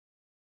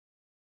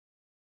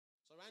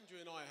Andrew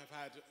and I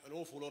have had an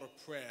awful lot of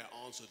prayer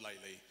answered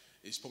lately.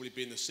 It's probably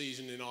been the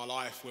season in our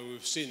life where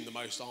we've seen the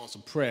most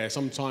answered prayer.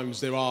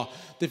 Sometimes there are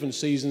different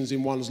seasons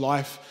in one's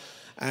life,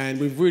 and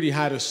we've really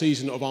had a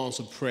season of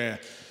answered prayer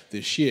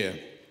this year.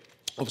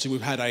 Obviously,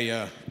 we've had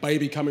a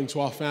baby come into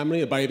our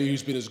family, a baby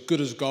who's been as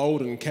good as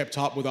gold and kept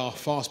up with our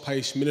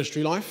fast-paced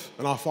ministry life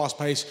and our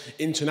fast-paced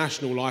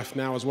international life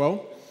now as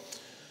well.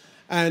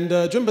 And do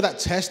you remember that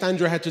test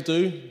Andrea had to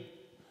do?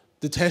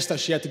 The test that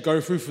she had to go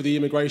through for the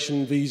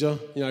immigration visa.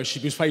 You know, she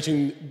was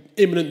facing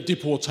imminent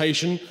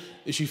deportation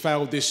if she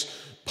failed this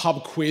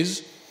pub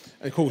quiz.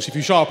 And of course, if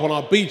you show up on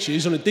our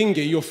beaches on a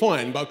dinghy, you're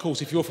fine. But of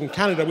course, if you're from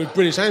Canada with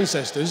British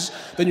ancestors,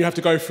 then you have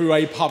to go through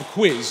a pub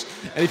quiz.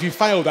 And if you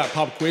fail that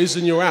pub quiz,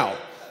 then you're out.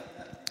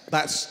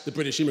 That's the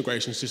British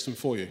immigration system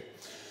for you.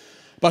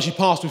 But she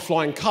passed with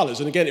flying colours.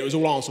 And again, it was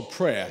all answered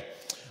prayer.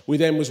 We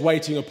then was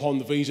waiting upon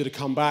the visa to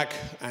come back,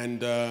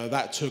 and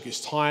that took its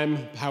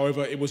time.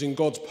 However, it was in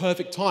God's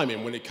perfect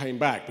timing when it came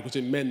back, because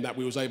it meant that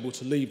we was able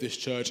to leave this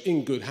church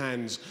in good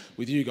hands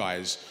with you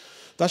guys.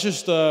 That's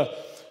just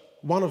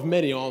one of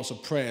many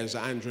answered prayers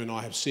that Andrew and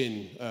I have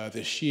seen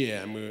this year,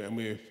 and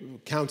we're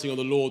counting on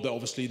the Lord that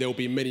obviously there will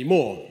be many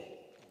more.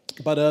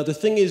 But the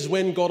thing is,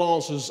 when God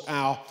answers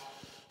our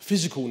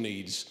physical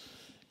needs,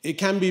 it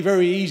can be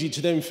very easy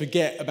to then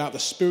forget about the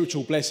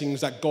spiritual blessings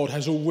that God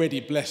has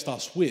already blessed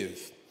us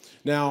with.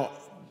 Now,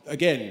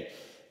 again,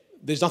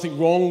 there's nothing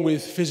wrong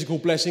with physical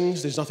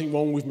blessings, there's nothing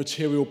wrong with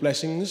material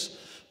blessings,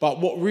 but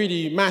what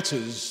really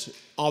matters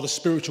are the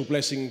spiritual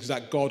blessings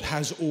that God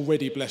has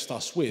already blessed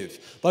us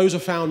with. Those are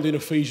found in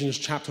Ephesians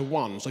chapter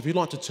 1. So if you'd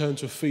like to turn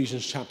to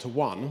Ephesians chapter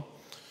 1,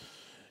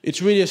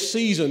 it's really a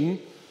season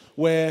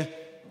where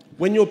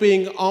when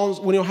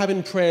you're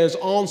having prayers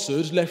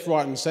answered left,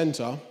 right and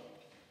centre,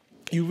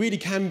 you really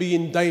can be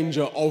in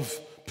danger of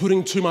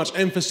putting too much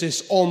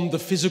emphasis on the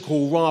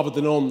physical rather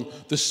than on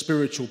the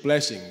spiritual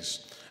blessings.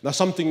 And that's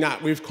something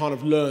that we've kind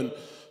of learned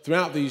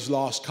throughout these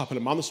last couple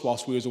of months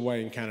whilst we was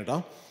away in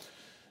Canada.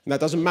 And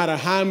that doesn't matter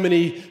how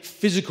many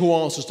physical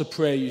answers to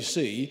prayer you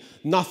see,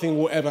 nothing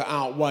will ever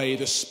outweigh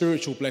the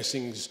spiritual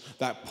blessings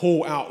that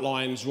Paul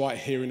outlines right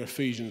here in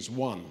Ephesians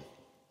 1.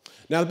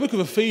 Now, the book of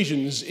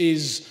Ephesians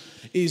is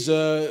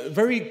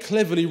very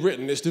cleverly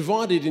written. It's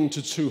divided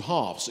into two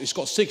halves. It's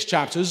got 6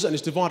 chapters and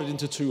it's divided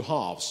into 2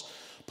 halves.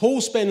 Paul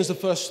spends the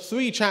first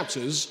 3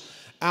 chapters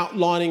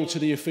outlining to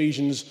the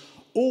Ephesians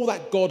all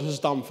that God has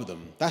done for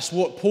them. That's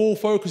what Paul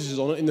focuses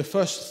on in the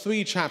first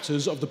 3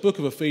 chapters of the book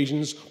of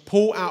Ephesians.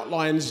 Paul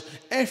outlines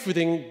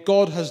everything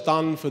God has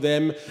done for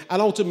them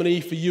and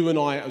ultimately for you and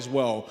I as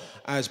well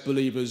as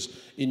believers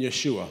in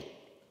Yeshua.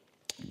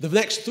 The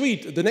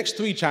next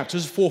three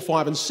chapters, 4,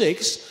 5 and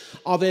 6,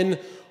 are then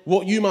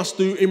what you must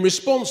do in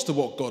response to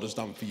what God has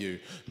done for you.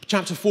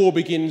 Chapter 4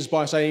 begins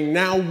by saying,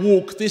 now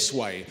walk this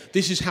way.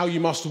 This is how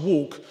you must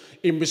walk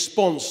in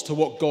response to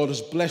what God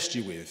has blessed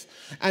you with.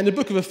 And the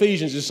book of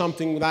Ephesians is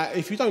something that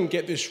if you don't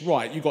get this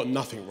right, you've got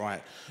nothing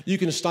right. You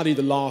can study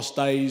the last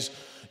days,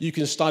 you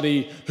can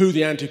study who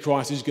the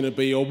Antichrist is going to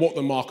be or what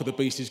the mark of the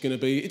beast is going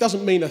to be. It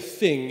doesn't mean a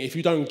thing if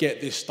you don't get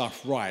this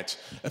stuff right.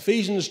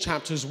 Ephesians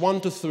chapters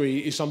 1 to 3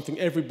 is something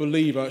every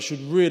believer should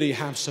really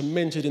have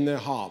cemented in their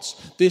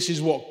hearts. This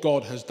is what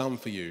God has done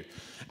for you.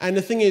 And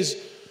the thing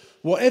is,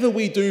 whatever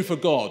we do for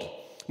God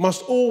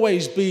must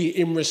always be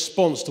in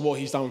response to what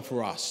he's done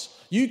for us.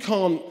 You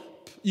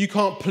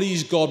can't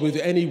please God with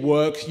any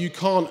work. You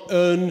can't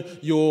earn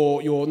not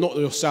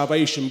your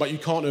salvation, but you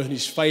can't earn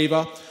his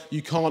favour.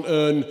 You can't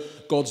earn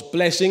God's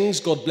blessings.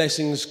 God's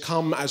blessings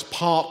come as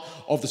part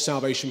of the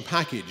salvation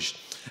package.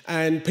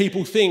 And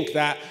people think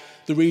that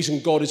the reason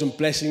God isn't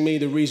blessing me,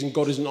 the reason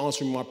God isn't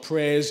answering my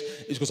prayers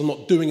is because I'm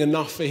not doing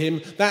enough for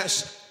him.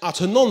 That's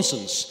utter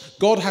nonsense.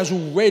 God has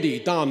already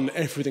done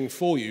everything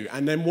for you.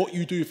 And then what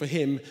you do for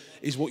him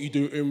is what you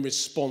do in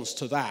response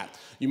to that.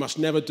 You must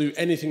never do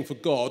anything for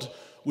God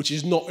which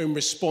is not in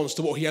response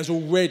to what he has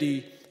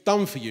already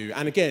done for you.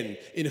 And again,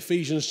 in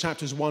Ephesians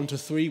chapters 1 to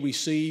 3, we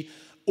see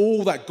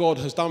all that God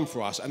has done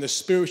for us and the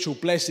spiritual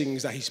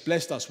blessings that he's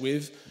blessed us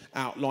with,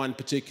 outlined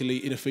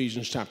particularly in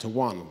Ephesians chapter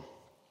 1.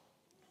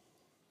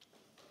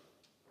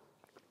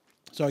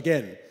 So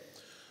again,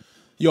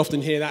 you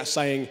often hear that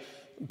saying,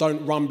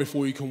 don't run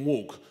before you can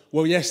walk.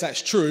 Well, yes,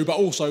 that's true, but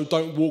also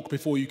don't walk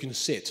before you can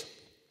sit.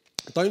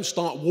 Don't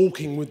start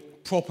walking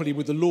properly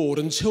with the Lord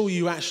until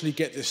you actually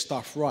get this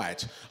stuff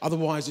right.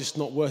 Otherwise, it's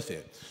not worth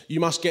it. You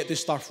must get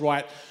this stuff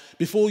right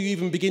before you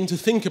even begin to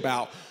think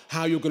about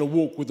how you're going to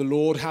walk with the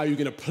Lord, how you're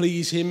going to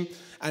please him,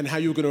 and how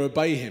you're going to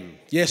obey him.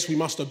 Yes, we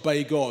must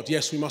obey God.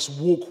 Yes, we must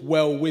walk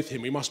well with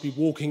him. We must be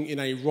walking in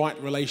a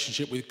right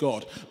relationship with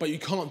God. But you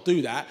can't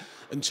do that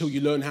until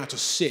you learn how to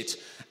sit.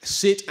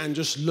 Sit and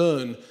just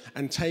learn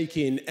and take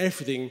in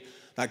everything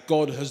that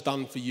God has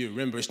done for you.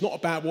 Remember, it's not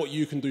about what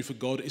you can do for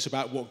God, it's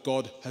about what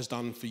God has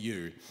done for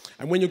you.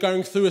 And when you're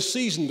going through a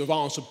season of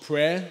answered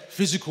prayer,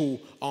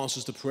 physical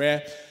answers to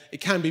prayer,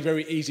 it can be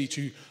very easy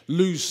to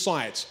lose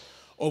sight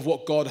of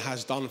what God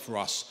has done for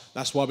us.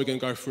 That's why we're going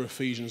to go through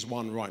Ephesians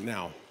 1 right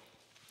now.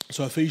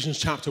 So Ephesians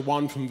chapter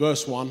 1 from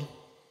verse 1.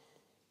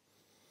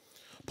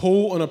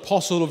 Paul, an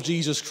apostle of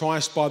Jesus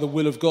Christ by the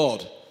will of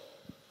God,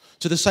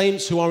 to the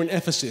saints who are in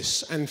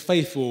Ephesus and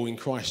faithful in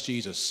Christ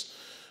Jesus.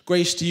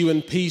 Grace to you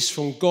and peace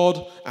from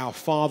God, our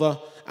Father,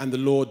 and the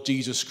Lord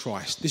Jesus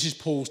Christ. This is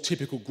Paul's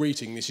typical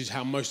greeting. This is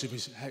how most of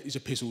his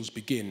epistles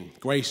begin.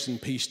 Grace and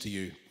peace to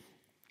you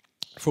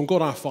from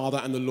God our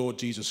Father and the Lord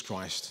Jesus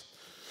Christ.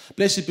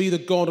 Blessed be the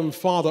God and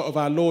Father of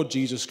our Lord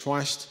Jesus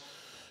Christ,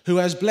 who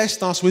has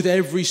blessed us with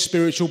every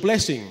spiritual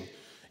blessing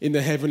in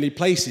the heavenly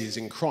places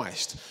in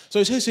Christ. So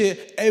it says here,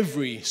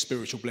 every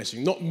spiritual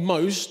blessing, not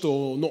most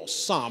or not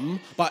some,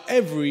 but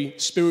every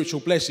spiritual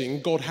blessing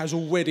God has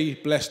already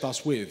blessed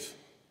us with.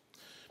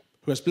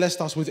 Who has blessed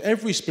us with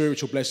every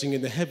spiritual blessing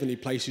in the heavenly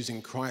places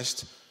in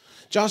Christ,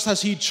 just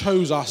as he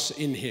chose us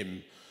in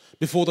him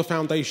before the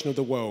foundation of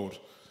the world,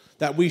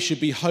 that we should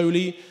be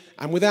holy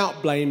and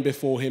without blame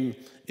before him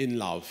in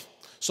love.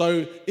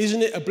 So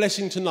isn't it a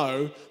blessing to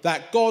know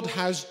that God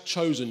has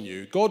chosen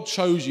you? God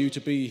chose you to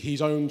be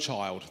his own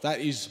child.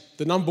 That is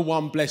the number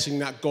one blessing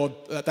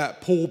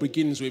that Paul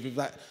begins with,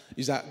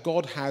 is that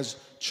God has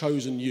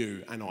chosen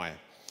you and I.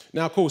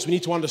 Now, of course, we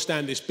need to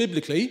understand this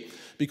biblically,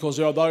 because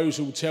there are those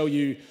who will tell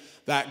you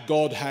that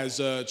God has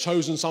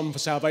chosen some for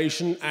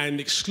salvation and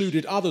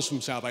excluded others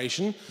from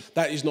salvation.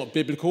 That is not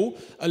biblical.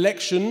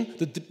 Election,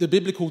 the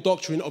biblical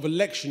doctrine of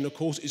election, of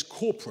course, is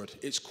corporate.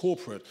 It's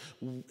corporate.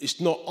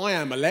 It's not I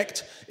am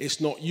elect. It's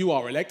not you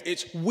are elect.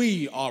 It's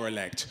we are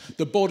elect.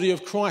 The body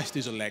of Christ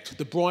is elect.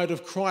 The bride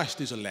of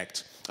Christ is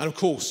elect. And of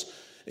course,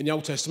 in the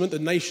Old Testament, the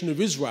nation of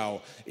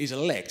Israel is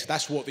elect.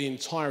 That's what the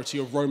entirety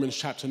of Romans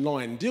chapter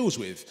 9 deals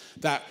with,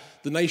 that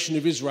the nation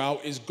of Israel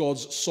is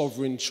God's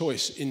sovereign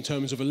choice in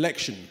terms of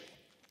election.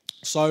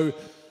 So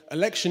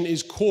election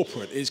is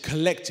corporate, it's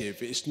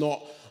collective. It's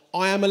not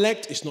I am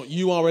elect, it's not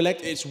you are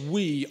elect, it's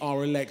we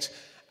are elect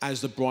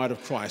as the bride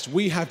of Christ.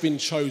 We have been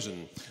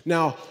chosen.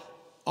 Now,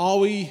 are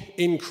we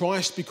in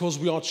Christ because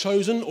we are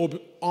chosen, or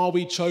are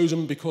we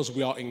chosen because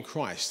we are in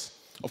Christ?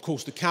 Of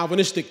course, the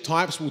Calvinistic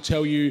types will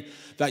tell you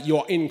that you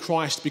are in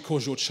Christ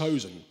because you're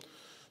chosen.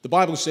 The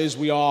Bible says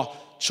we are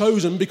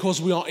chosen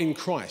because we are in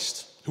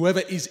Christ.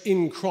 Whoever is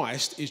in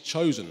Christ is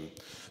chosen.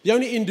 The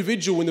only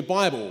individual in the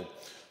Bible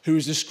who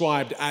is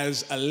described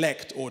as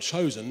elect or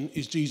chosen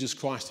is Jesus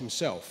Christ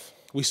himself.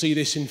 We see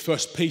this in 1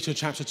 Peter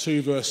chapter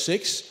 2, verse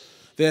 6.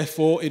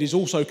 Therefore, it is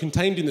also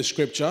contained in the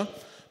scripture,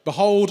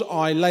 behold,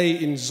 I lay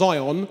in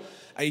Zion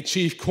a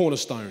chief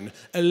cornerstone,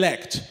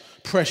 elect,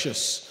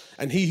 precious,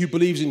 and he who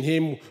believes in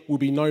him will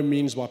be no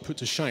means by put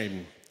to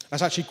shame.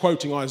 That's actually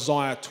quoting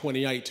Isaiah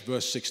 28,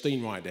 verse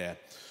 16 right there.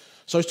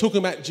 So it's talking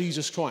about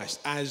Jesus Christ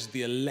as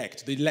the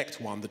elect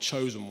one, the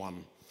chosen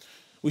one.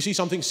 We see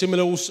something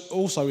similar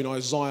also in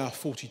Isaiah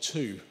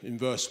 42 in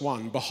verse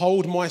 1.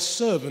 Behold my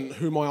servant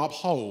whom I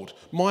uphold,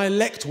 my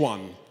elect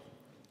one,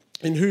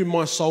 in whom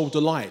my soul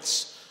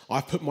delights.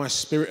 I've put my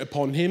spirit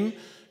upon him.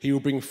 He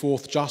will bring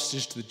forth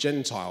justice to the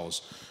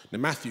Gentiles. Now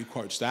Matthew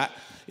quotes that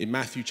in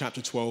Matthew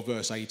chapter 12,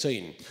 verse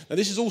 18. Now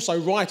this is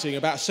also writing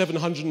about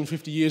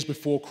 750 years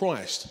before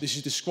Christ. This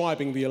is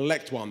describing the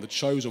elect one, the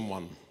chosen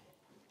one.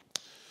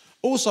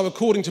 Also,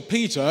 according to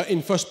Peter,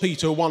 in 1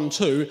 Peter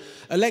 1:2,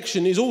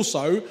 election is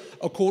also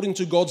according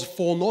to God's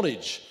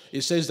foreknowledge.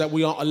 It says that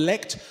we are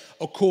elect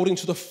according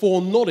to the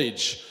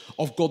foreknowledge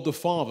of God the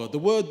Father. The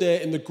word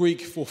there in the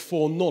Greek for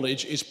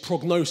foreknowledge is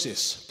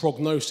prognosis.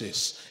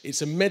 Prognosis.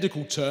 It's a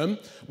medical term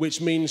which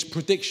means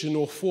prediction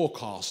or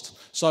forecast.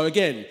 So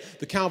again,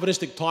 the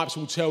Calvinistic types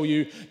will tell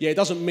you, it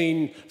doesn't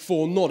mean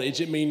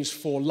foreknowledge, it means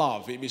for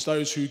love. It means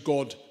those who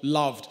God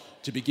loved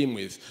to begin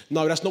with.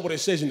 No, that's not what it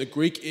says in the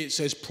Greek. It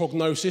says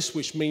prognosis,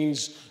 which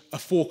means a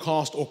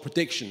forecast or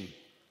prediction.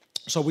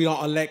 So we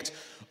are elect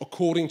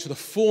according to the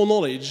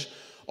foreknowledge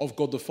of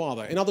God the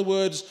Father. In other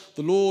words,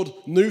 the Lord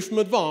knew from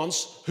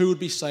advance who would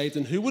be saved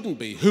and who wouldn't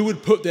be, who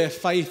would put their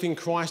faith in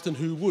Christ and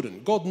who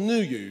wouldn't. God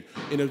knew you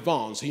in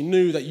advance. He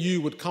knew that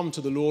you would come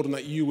to the Lord and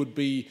that you would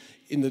be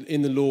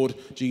in the Lord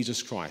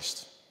Jesus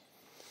Christ.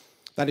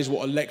 That is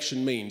what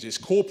election means. It's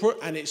corporate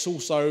and it's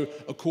also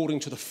according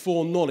to the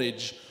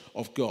foreknowledge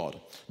of God.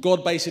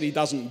 God basically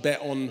doesn't bet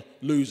on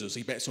losers,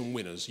 he bets on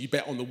winners. You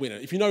bet on the winner.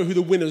 If you know who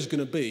the winner's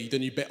going to be,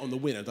 then you bet on the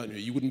winner, don't you?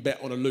 You wouldn't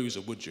bet on a loser,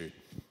 would you?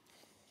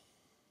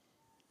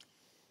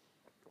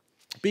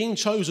 Being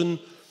chosen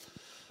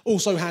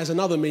also has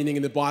another meaning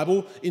in the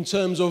Bible in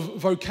terms of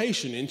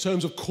vocation, in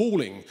terms of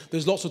calling.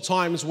 There's lots of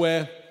times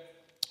where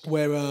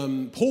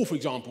Paul, for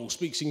example,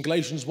 speaks in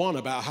Galatians 1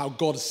 about how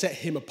God set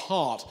him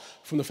apart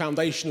from the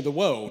foundation of the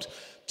world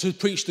to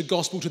preach the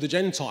gospel to the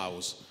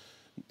Gentiles.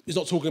 He's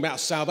not talking about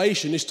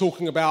salvation, he's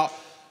talking about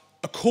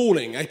a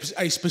calling,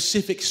 a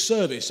specific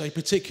service, a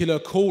particular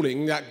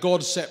calling that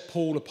God set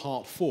Paul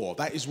apart for.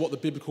 That is what the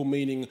biblical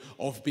meaning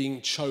of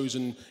being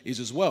chosen is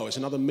as well. It's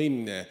another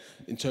meaning there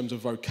in terms of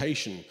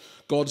vocation.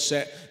 God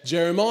set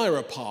Jeremiah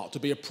apart to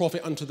be a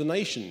prophet unto the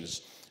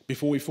nations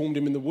before we formed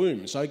him in the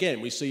womb. So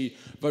again, we see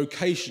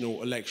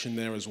vocational election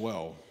there as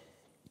well.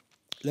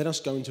 Let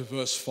us go into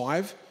verse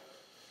 5,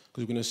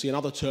 because we're going to see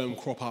another term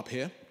crop up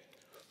here.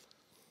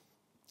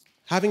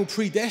 Having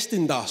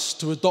predestined us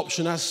to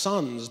adoption as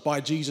sons by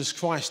Jesus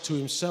Christ to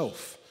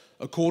himself,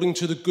 according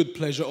to the good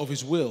pleasure of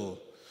his will,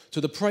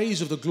 to the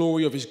praise of the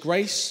glory of his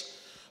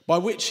grace, by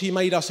which he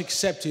made us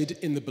accepted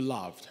in the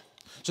beloved.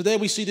 So there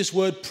we see this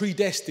word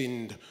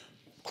predestined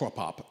crop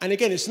up. And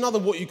again, it's another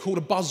what you call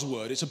a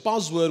buzzword. It's a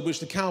buzzword which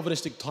the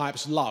Calvinistic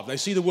types love. They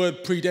see the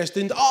word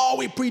predestined. Oh,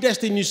 we're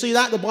predestined. You see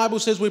that? The Bible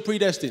says we're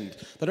predestined.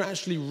 They don't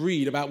actually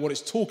read about what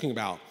it's talking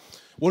about.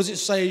 What does it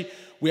say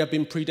we have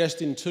been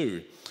predestined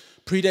to?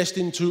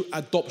 Predestined to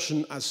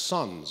adoption as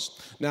sons.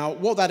 Now,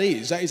 what that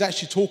is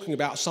actually talking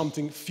about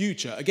something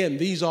future. Again,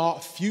 these are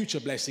future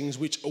blessings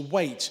which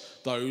await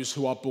those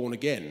who are born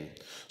again.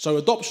 So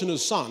adoption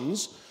as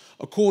sons,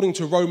 according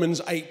to Romans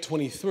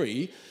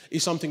 8:23,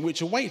 is something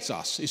which awaits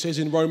us. It says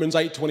in Romans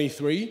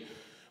 8:23,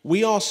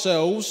 we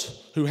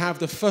ourselves who have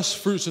the first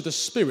fruits of the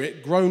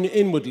Spirit groan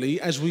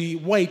inwardly as we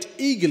wait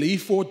eagerly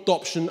for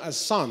adoption as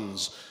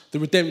sons, the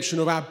redemption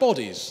of our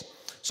bodies.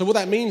 So what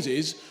that means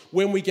is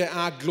when we get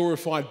our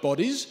glorified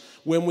bodies,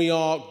 when we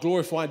are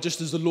glorified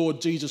just as the Lord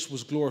Jesus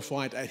was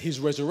glorified at his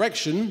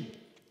resurrection,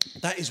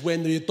 that is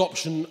when the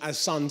adoption as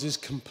sons is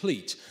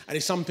complete. And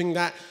it's something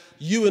that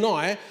you and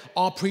I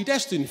are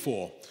predestined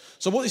for.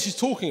 So what this is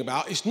talking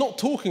about, it's not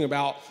talking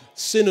about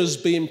sinners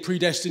being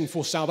predestined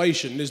for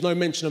salvation. There's no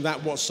mention of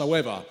that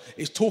whatsoever.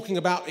 It's talking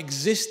about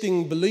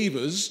existing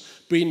believers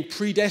being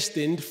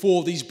predestined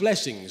for these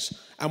blessings.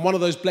 And one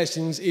of those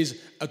blessings is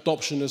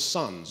adoption as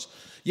sons.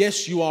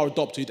 Yes, you are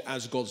adopted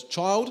as God's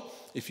child.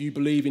 If you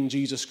believe in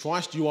Jesus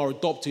Christ, you are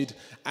adopted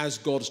as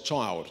God's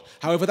child.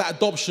 However, that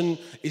adoption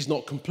is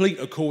not complete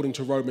according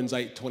to Romans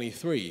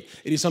 8:23.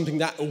 It is something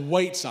that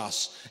awaits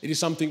us. It is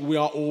something we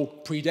are all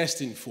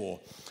predestined for.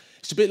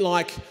 It's a bit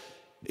like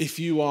if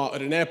you are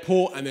at an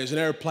airport and there's an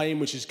aeroplane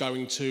which is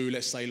going to,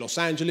 let's say, Los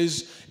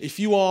Angeles. If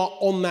you are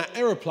on that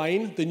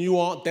aeroplane, then you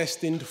are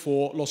destined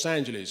for Los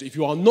Angeles. If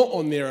you are not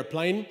on the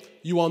aeroplane,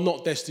 you are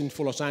not destined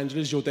for Los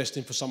Angeles, you're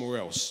destined for somewhere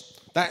else.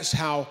 That's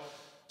how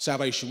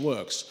salvation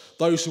works.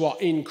 Those who are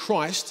in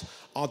Christ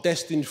are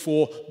destined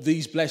for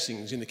these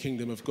blessings in the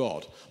kingdom of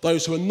God.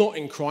 Those who are not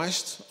in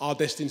Christ are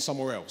destined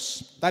somewhere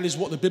else. That is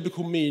what the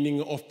biblical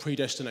meaning of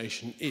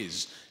predestination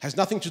is. It has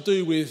nothing to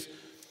do with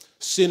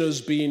sinners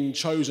being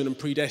chosen and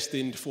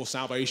predestined for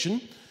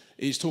salvation.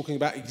 It is talking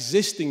about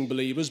existing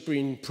believers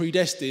being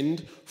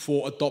predestined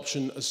for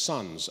adoption as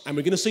sons. And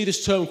we're going to see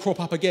this term crop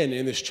up again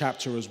in this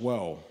chapter as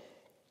well.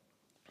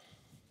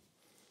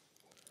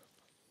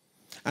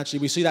 Actually,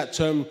 we see that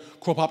term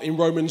crop up in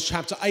Romans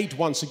chapter 8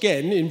 once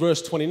again in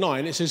verse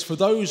 29. It says, for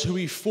those who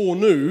he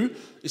foreknew,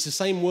 it's the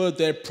same word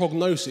there,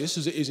 prognosis,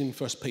 as it is in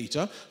 1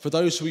 Peter. For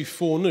those who he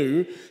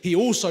foreknew, he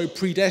also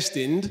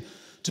predestined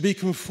to be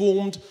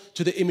conformed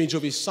to the image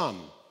of his son.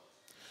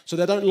 So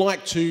they don't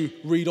like to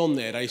read on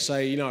there. They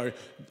say, you know,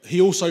 he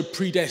also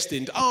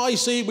predestined. Oh, you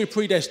see, we're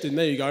predestined.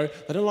 There you go.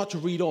 They don't like to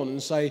read on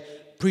and say,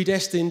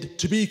 predestined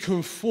to be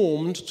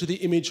conformed to the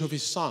image of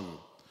his son.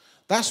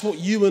 That's what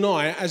you and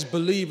I, as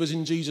believers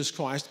in Jesus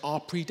Christ, are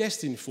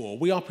predestined for.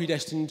 We are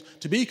predestined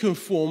to be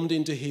conformed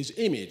into his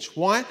image.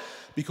 Why?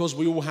 Because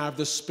we all have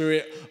the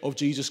Spirit of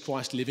Jesus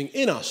Christ living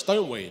in us,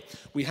 don't we?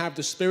 We have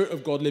the Spirit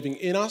of God living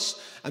in us,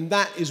 and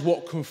that is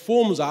what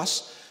conforms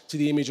us to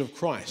the image of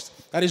Christ.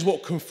 That is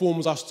what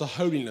conforms us to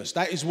holiness.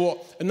 That is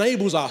what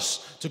enables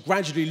us to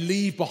gradually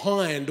leave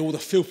behind all the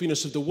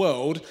filthiness of the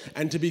world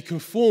and to be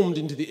conformed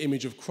into the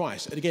image of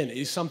Christ. And again, it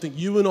is something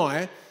you and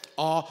I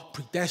are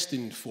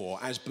predestined for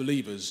as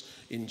believers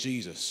in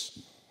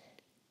Jesus.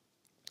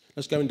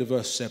 Let's go into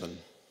verse 7.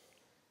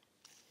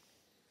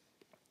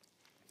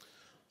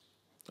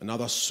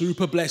 Another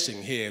super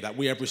blessing here that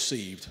we have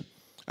received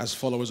as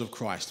followers of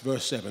Christ.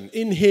 Verse 7.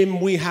 In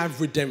him we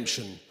have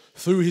redemption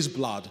through his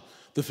blood,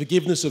 the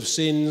forgiveness of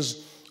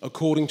sins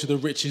according to the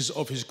riches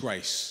of his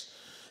grace.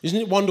 Isn't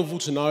it wonderful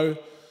to know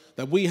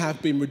that we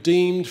have been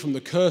redeemed from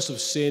the curse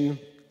of sin,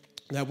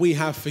 that we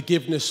have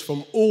forgiveness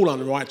from all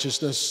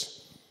unrighteousness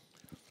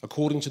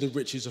according to the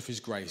riches of his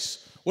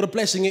grace? What a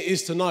blessing it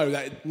is to know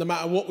that no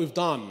matter what we've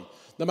done,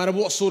 no matter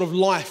what sort of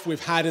life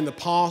we've had in the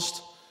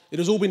past, it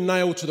has all been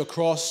nailed to the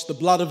cross. The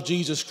blood of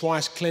Jesus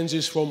Christ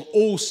cleanses from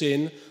all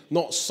sin,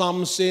 not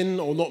some sin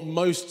or not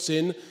most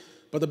sin,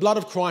 but the blood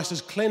of Christ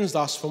has cleansed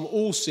us from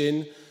all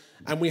sin,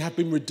 and we have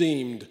been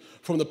redeemed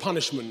from the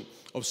punishment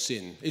of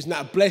sin. Isn't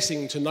that a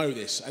blessing to know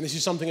this? And this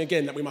is something,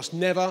 again, that we must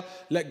never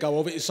let go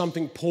of. It is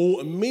something Paul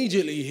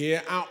immediately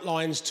here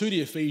outlines to the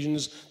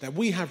Ephesians, that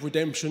we have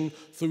redemption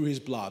through his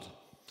blood.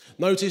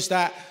 Notice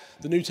that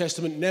the New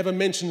Testament never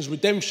mentions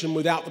redemption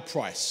without the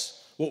price.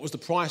 What was the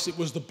price? It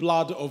was the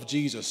blood of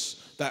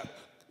Jesus, that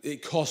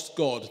it cost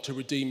God to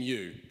redeem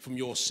you from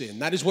your sin.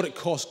 That is what it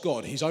cost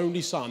God, his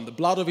only son, the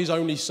blood of his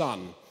only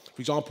son.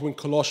 For example, in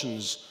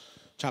Colossians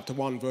chapter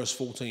 1, verse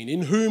 14,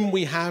 in whom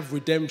we have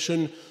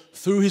redemption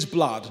through his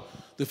blood,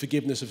 the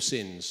forgiveness of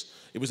sins.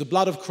 It was the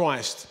blood of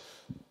Christ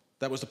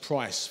that was the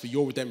price for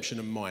your redemption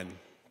and mine.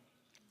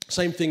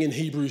 Same thing in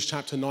Hebrews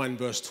chapter 9,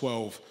 verse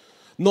 12.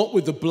 not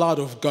with the blood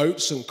of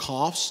goats and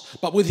calves,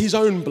 but with his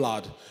own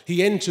blood.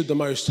 He entered the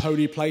most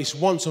holy place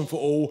once and for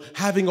all,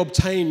 having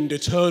obtained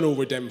eternal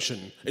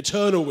redemption.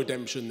 Eternal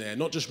redemption there,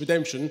 not just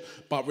redemption,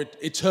 but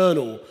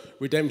eternal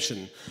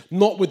redemption.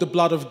 Not with the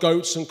blood of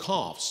goats and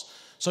calves.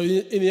 So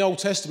in the Old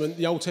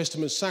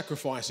Testament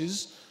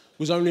sacrifices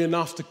was only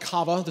enough to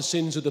cover the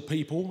sins of the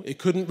people. It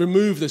couldn't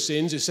remove the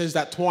sins. It says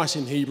that twice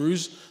in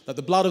Hebrews, that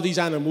the blood of these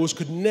animals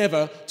could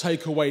never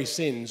take away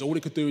sins. All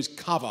it could do is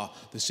cover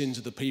the sins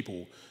of the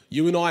people.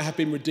 You and I have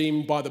been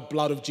redeemed by the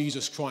blood of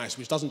Jesus Christ,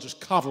 which doesn't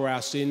just cover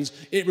our sins,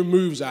 it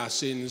removes our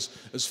sins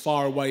as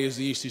far away as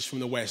the east is from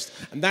the west.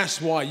 And that's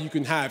why you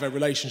can have a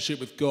relationship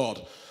with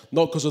God,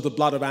 not because of the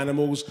blood of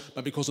animals,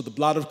 but because of the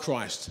blood of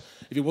Christ.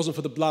 If it wasn't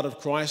for the blood of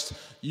Christ,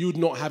 you would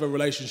not have a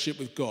relationship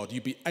with God.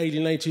 You'd be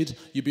alienated,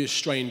 you'd be a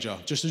stranger,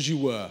 just as you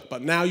were.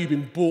 But now you've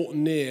been brought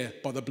near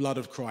by the blood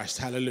of Christ.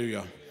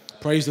 Hallelujah.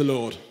 Praise the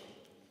Lord.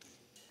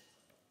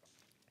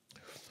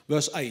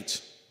 Verse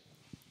 8.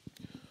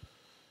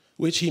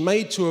 Which he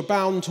made to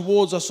abound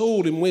towards us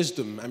all in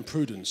wisdom and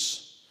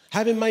prudence,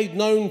 having made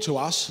known to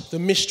us the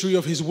mystery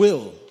of his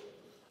will,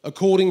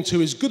 according to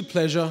his good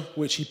pleasure,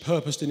 which he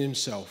purposed in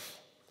himself.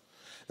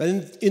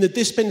 Then in the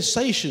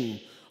dispensation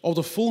of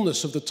the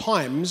fullness of the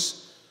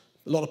times,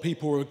 a lot of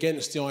people are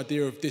against the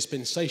idea of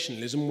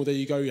dispensationalism. Well, there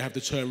you go, you have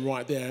the term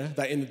right there,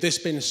 that in the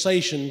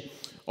dispensation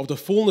of the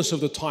fullness of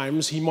the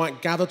times, he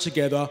might gather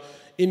together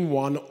in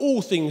one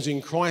all things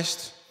in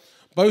Christ,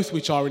 both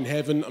which are in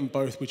heaven and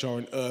both which are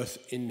on earth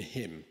in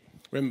him.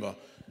 Remember,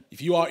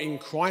 if you are in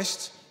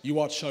Christ, you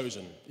are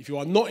chosen. If you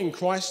are not in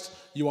Christ,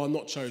 you are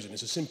not chosen.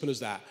 It's as simple as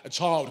that. A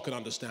child can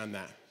understand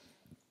that.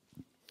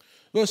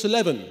 Verse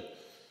 11.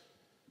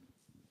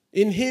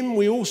 In him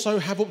we also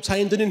have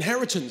obtained an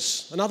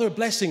inheritance, another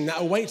blessing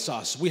that awaits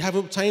us. We have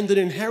obtained an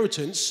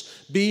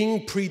inheritance,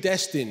 being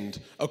predestined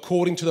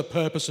according to the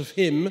purpose of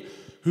him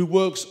who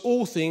works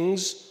all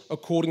things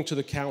according to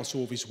the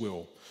counsel of his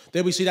will.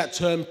 There we see that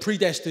term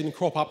predestined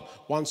crop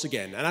up once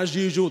again. And as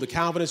usual, the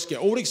Calvinists get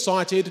all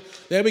excited.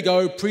 There we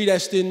go,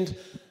 predestined.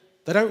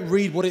 They don't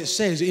read what it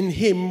says. In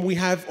him we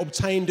have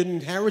obtained an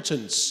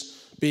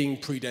inheritance, being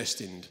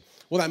predestined.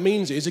 What that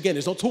means is, again,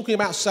 it's not talking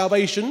about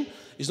salvation.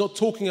 It's not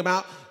talking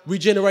about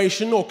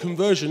regeneration or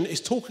conversion. It's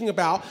talking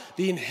about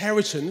the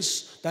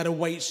inheritance that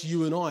awaits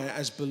you and I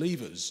as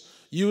believers.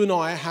 You and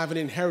I have an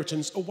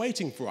inheritance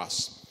awaiting for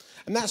us.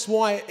 And that's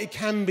why it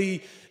can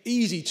be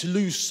easy to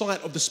lose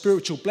sight of the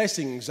spiritual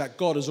blessings that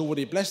God has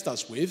already blessed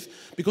us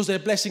with, because they're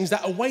blessings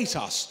that await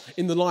us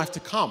in the life to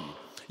come.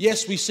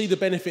 Yes, we see the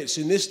benefits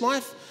in this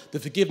life, the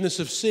forgiveness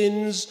of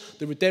sins,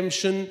 the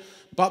redemption,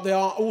 but there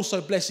are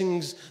also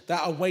blessings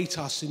that await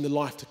us in the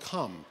life to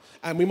come.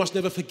 And we must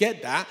never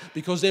forget that,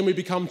 because then we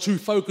become too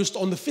focused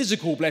on the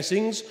physical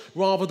blessings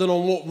rather than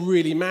on what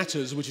really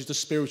matters, which is the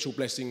spiritual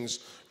blessings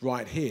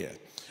right here.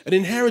 An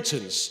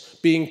inheritance,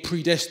 being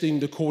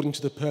predestined according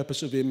to the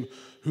purpose of him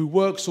who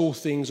works all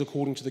things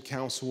according to the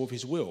counsel of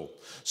his will.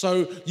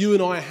 So you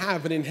and I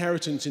have an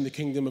inheritance in the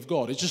kingdom of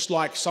God. It's just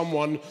like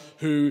someone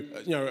who,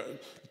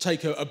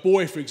 take a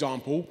boy, for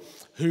example,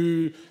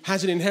 who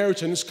has an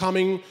inheritance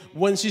coming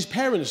once his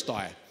parents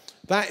die.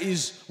 That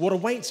is what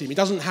awaits him. He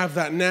doesn't have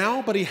that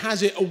now, but he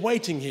has it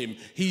awaiting him.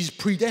 He's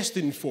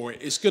predestined for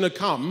it. It's going to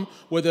come,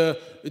 whether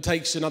it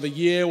takes another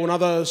year or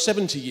another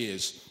 70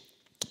 years.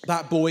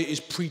 That boy is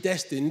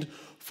predestined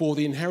for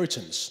the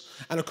inheritance.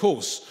 And of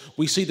course,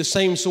 we see the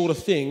same sort of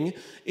thing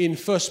in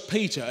 1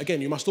 Peter.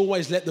 Again, you must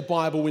always let the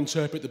Bible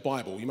interpret the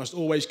Bible. You must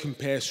always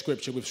compare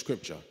Scripture with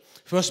Scripture.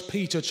 1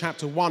 Peter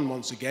chapter 1,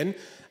 once again,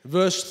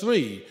 verse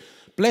 3.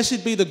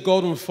 Blessed be the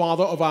God and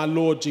Father of our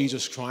Lord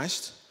Jesus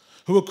Christ,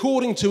 who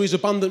according to his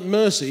abundant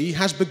mercy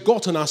has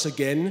begotten us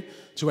again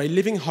to a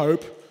living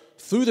hope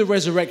through the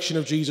resurrection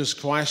of Jesus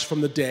Christ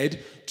from the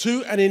dead,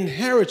 to an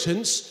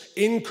inheritance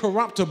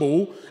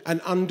incorruptible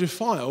and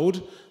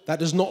undefiled, that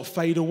does not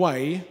fade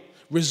away,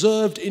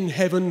 reserved in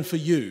heaven for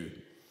you.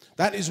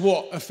 That is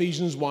what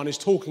Ephesians 1 is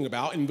talking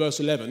about in verse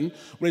 11,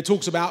 when it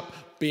talks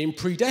about being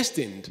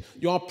predestined.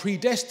 You are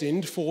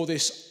predestined for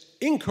this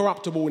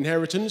incorruptible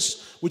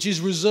inheritance, which is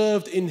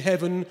reserved in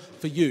heaven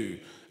for you.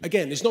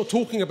 Again, it's not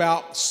talking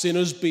about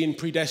sinners being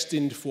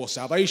predestined for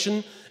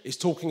salvation. It's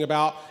talking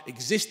about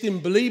existing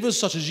believers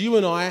such as you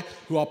and I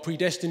who are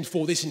predestined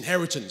for this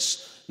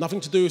inheritance. Nothing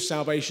to do with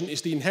salvation.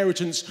 It's the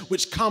inheritance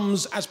which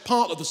comes as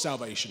part of the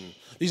salvation.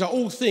 These are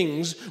all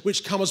things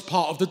which come as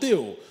part of the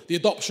deal. The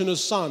adoption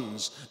as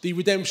sons, the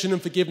redemption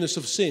and forgiveness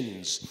of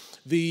sins,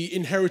 the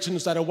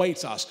inheritance that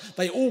awaits us.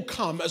 They all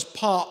come as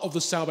part of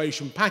the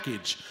salvation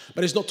package.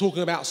 But it's not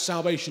talking about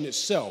salvation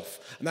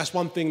itself. And that's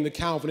one thing the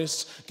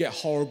Calvinists get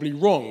horribly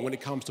wrong when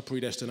it comes to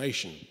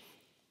predestination.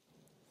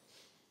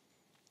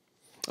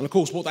 And of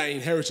course, what that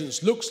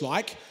inheritance looks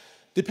like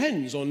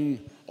depends on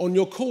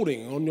your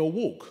calling, on your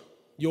walk.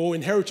 Your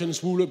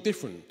inheritance will look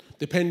different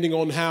depending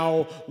on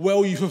how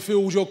well you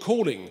fulfilled your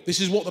calling. This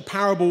is what the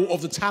parable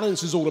of the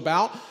talents is all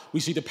about.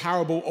 We see the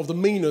parable of the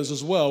minas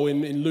as well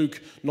in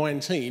Luke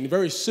 19.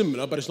 Very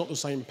similar, but it's not the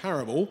same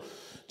parable.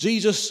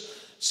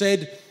 Jesus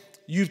said,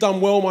 you've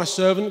done well, my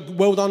servant,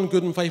 well done,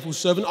 good and faithful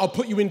servant. I'll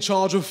put you in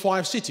charge of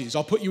 5 cities.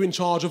 I'll put you in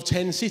charge of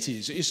 10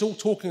 cities. It's all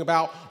talking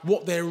about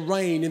what their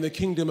reign in the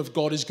kingdom of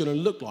God is going to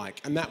look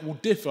like. And that will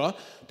differ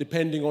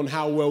depending on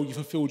how well you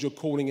fulfilled your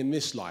calling in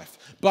this life.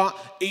 But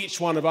each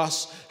one of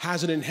us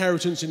has an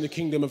inheritance in the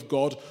kingdom of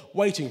God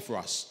waiting for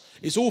us.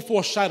 It's all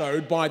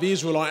foreshadowed by the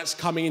Israelites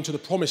coming into the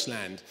promised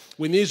land.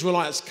 When the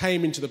Israelites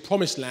came into the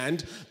promised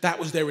land, that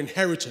was their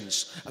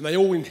inheritance. And they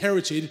all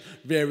inherited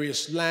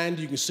various land.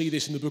 You can see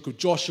this in the book of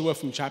Joshua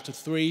from chapter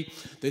 3.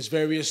 There's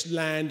various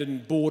land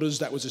and borders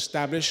that was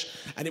established.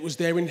 And it was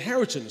their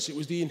inheritance. It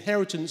was the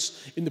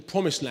inheritance in the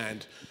promised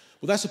land.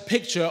 Well, that's a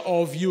picture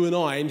of you and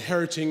I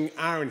inheriting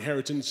our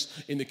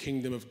inheritance in the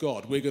kingdom of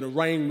God. We're going to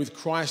reign with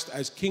Christ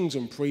as kings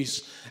and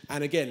priests.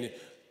 And again,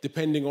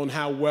 depending on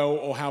how well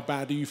or how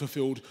badly you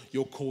fulfilled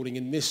your calling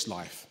in this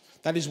life.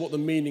 That is what the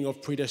meaning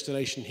of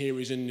predestination here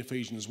is in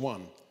Ephesians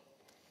 1.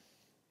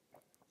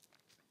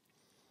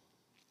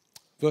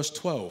 Verse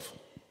 12.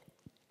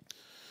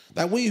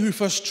 That we who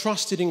first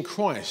trusted in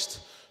Christ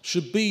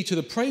should be to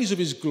the praise of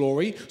his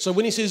glory. So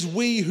when he says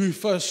we who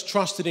first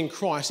trusted in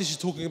Christ, this is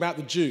talking about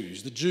the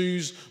Jews. The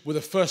Jews were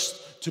the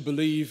first to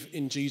believe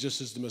in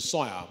Jesus as the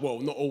Messiah. Well,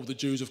 not all the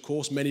Jews, of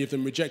course. Many of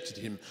them rejected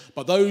him.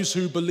 But those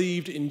who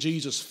believed in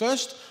Jesus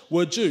first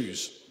were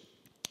Jews.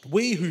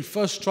 We who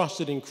first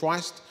trusted in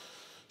Christ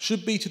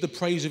should be to the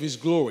praise of his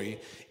glory.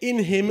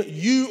 In him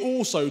you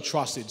also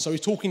trusted. So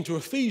he's talking to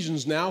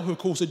Ephesians now, who of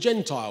course are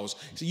Gentiles.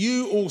 So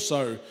you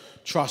also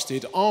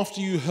trusted after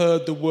you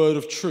heard the word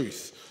of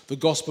truth, the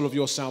gospel of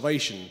your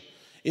salvation,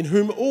 in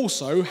whom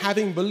also,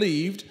 having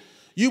believed,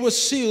 you were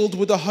sealed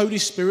with the Holy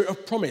Spirit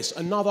of promise.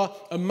 Another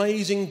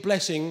amazing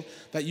blessing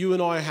that you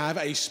and I have,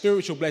 a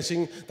spiritual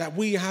blessing, that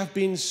we have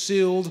been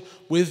sealed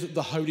with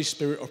the Holy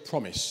Spirit of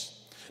promise.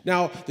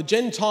 Now, the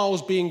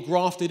Gentiles being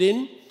grafted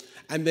in,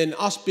 and then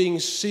us being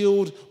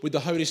sealed with the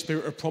Holy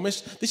Spirit of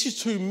promise, this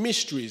is 2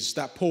 mysteries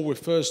that Paul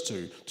refers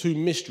to, 2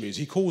 mysteries.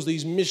 He calls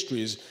these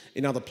mysteries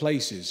in other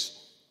places.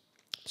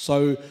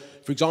 So,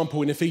 for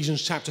example, in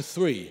Ephesians chapter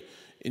 3,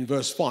 in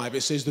verse 5,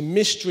 it says, the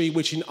mystery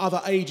which in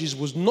other ages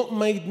was not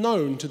made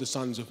known to the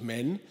sons of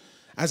men,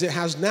 as it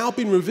has now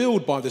been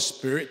revealed by the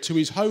Spirit to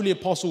his holy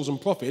apostles and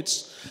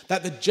prophets,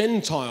 that the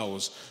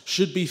Gentiles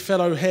should be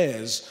fellow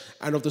heirs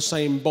and of the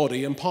same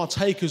body and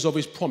partakers of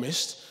his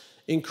promise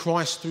in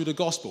Christ through the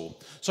gospel.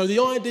 So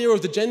the idea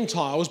of the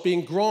Gentiles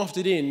being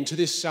grafted into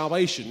this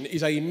salvation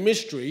is a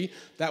mystery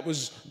that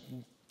was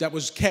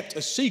kept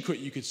a secret,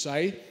 you could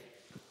say,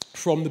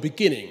 from the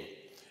beginning.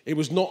 It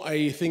was not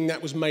a thing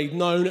that was made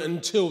known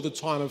until the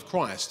time of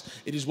Christ.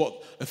 It is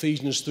what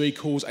Ephesians 3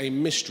 calls a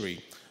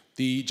mystery,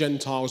 the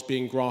Gentiles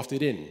being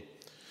grafted in.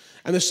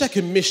 And the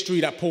second mystery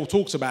that Paul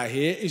talks about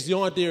here is the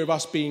idea of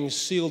us being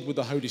sealed with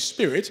the Holy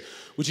Spirit,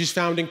 which is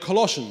found in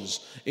Colossians.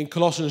 In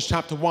Colossians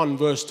chapter 1,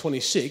 verse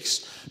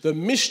 26, the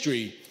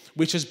mystery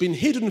which has been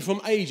hidden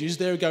from ages,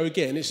 there we go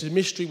again, it's a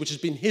mystery which has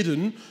been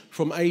hidden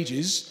from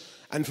ages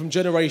and from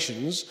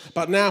generations,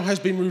 but now has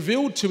been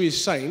revealed to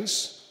his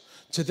saints.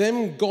 To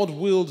them God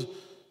willed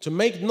to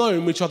make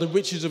known which are the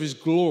riches of his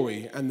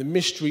glory and the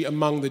mystery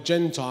among the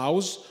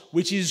Gentiles,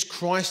 which is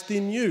Christ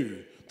in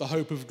you, the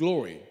hope of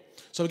glory.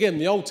 So again,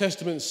 the Old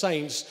Testament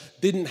saints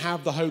didn't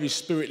have the Holy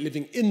Spirit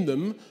living in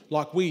them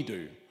like we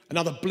do.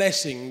 Another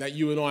blessing that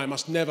you and I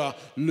must never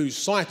lose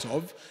sight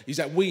of is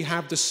that we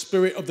have the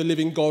Spirit of the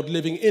living God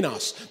living in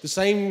us. The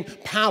same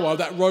power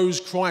that rose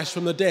Christ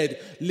from the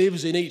dead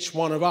lives in each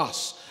one of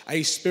us.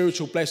 A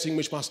spiritual blessing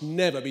which must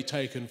never be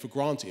taken for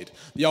granted.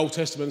 The Old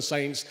Testament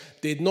saints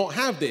did not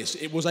have this.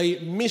 It was a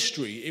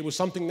mystery. It was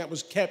something that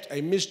was kept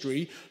a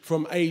mystery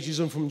from ages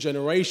and from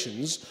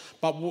generations,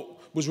 but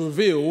was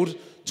revealed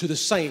to the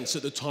saints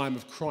at the time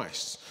of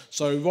Christ.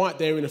 So right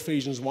there in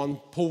Ephesians 1,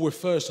 Paul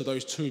refers to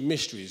those 2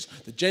 mysteries.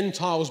 The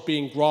Gentiles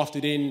being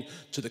grafted in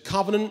to the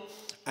covenant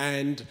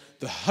and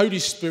the Holy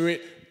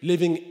Spirit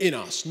living in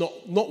us.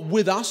 Not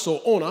with us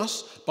or on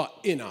us, but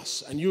in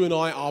us. And you and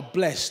I are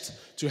blessed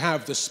to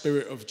have the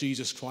Spirit of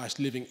Jesus Christ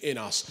living in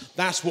us.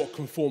 That's what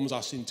conforms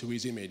us into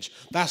his image.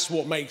 That's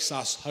what makes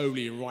us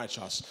holy and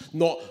righteous.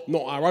 Not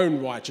our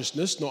own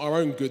righteousness, not our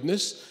own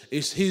goodness.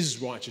 It's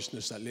his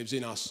righteousness that lives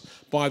in us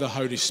by the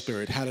Holy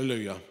Spirit.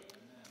 Hallelujah.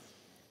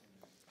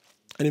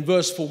 And in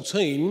verse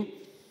 14,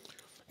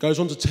 goes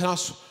on to tell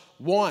us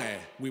why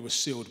we were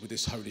sealed with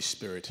this Holy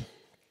Spirit.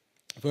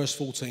 Verse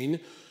 14,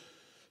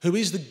 who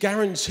is the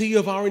guarantee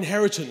of our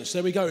inheritance.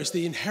 There we go. It's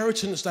the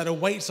inheritance that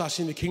awaits us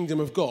in the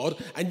kingdom of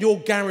God. And your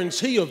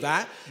guarantee of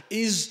that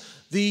is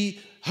the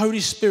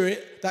Holy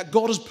Spirit that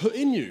God has put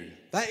in you.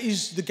 That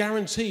is the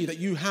guarantee that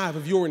you have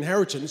of your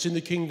inheritance in the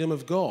kingdom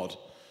of God.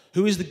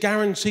 Who is the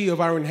guarantee of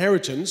our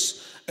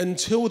inheritance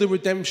until the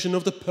redemption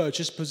of the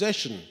purchased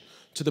possession,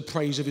 to the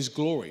praise of his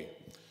glory.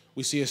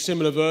 We see a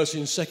similar verse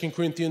in 2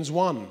 Corinthians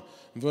 1,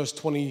 verse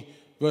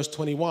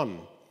 21.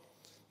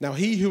 Now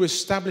he who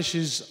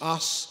establishes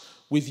us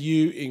with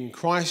you in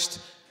Christ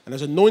and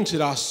has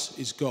anointed us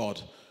is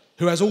God,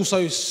 who has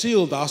also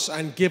sealed us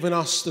and given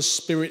us the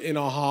Spirit in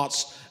our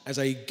hearts as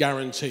a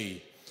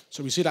guarantee.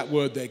 So we see that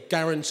word there,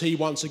 guarantee,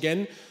 once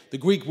again. The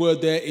Greek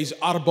word there is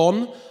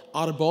arbon,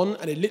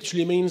 and it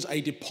literally means a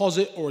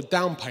deposit or a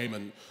down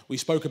payment. We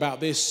spoke about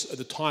this at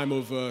the time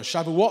of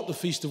Shavuot, the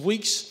Feast of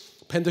Weeks,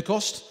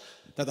 Pentecost,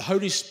 that the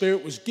Holy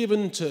Spirit was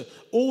given to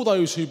all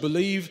those who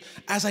believe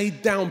as a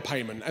down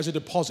payment, as a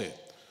deposit.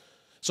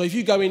 So if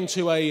you go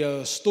into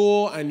a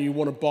store and you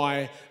want to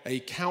buy a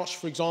couch,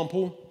 for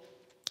example,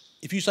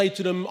 if you say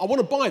to them, I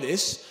want to buy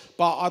this,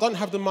 but I don't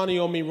have the money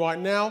on me right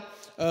now,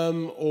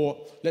 or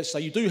let's say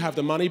you do have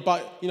the money,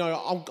 but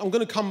I'm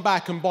going to come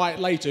back and buy it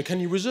later. Can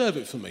you reserve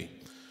it for me?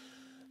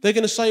 They're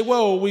going to say,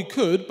 well, we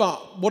could,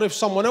 but what if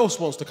someone else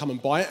wants to come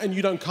and buy it and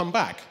you don't come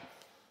back?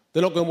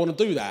 They're not going to want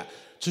to do that.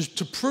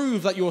 To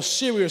prove that you're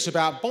serious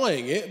about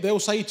buying it, they'll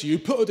say to you,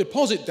 put a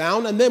deposit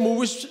down and then we'll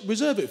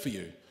reserve it for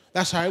you.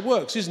 That's how it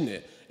works, isn't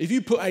it? If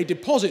you put a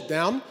deposit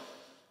down,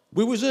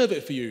 we'll reserve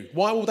it for you.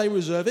 Why will they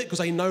reserve it? Because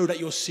they know that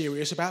you're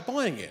serious about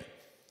buying it.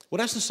 Well,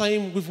 that's the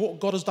same with what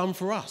God has done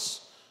for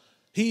us.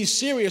 He is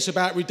serious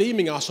about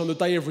redeeming us on the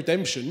day of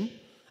redemption,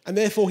 and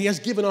therefore he has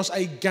given us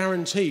a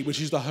guarantee, which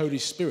is the Holy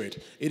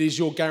Spirit. It is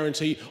your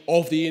guarantee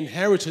of the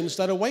inheritance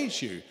that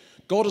awaits you.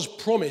 God has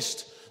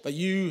promised that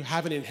you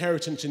have an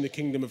inheritance in the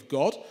kingdom of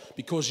God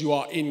because you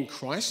are in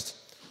Christ.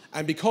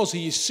 And because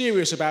he is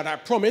serious about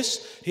that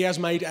promise, he has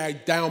made a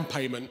down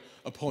payment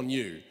upon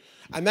you.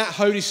 And that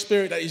Holy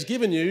Spirit that he's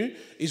given you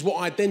is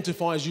what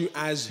identifies you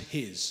as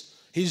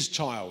his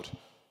child,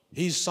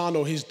 his son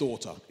or his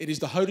daughter. It is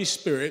the Holy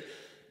Spirit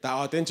that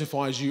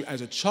identifies you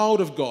as a child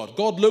of God.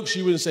 God looks at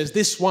you and says,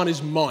 this one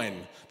is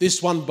mine.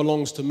 This one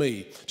belongs to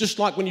me. Just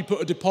like when you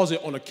put a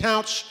deposit on a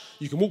couch,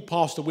 you can walk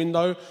past the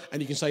window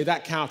and you can say,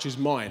 that couch is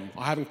mine.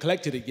 I haven't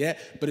collected it yet,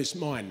 but it's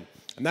mine.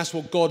 And that's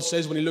what God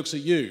says when he looks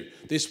at you.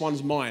 This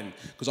one's mine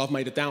because I've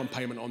made a down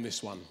payment on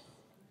this one.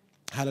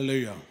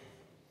 Hallelujah.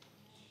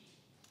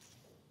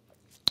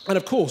 And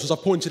of course, as I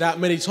pointed out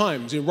many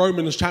times, in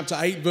Romans chapter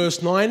 8,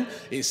 verse 9,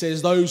 it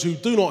says, those who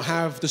do not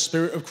have the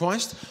Spirit of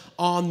Christ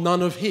are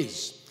none of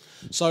his.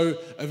 So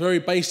a very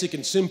basic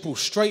and simple,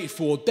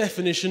 straightforward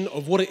definition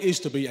of what it is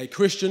to be a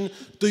Christian.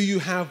 Do you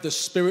have the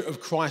Spirit of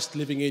Christ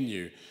living in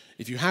you?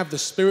 If you have the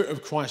Spirit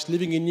of Christ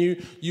living in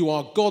you, you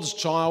are God's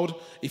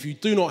child. If you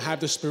do not have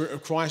the Spirit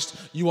of Christ,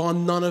 you are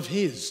none of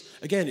his.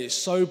 Again, it's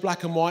so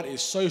black and white,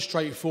 it's so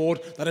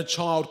straightforward that a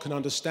child can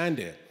understand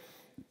it.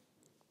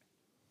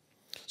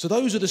 So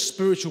those are the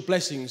spiritual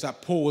blessings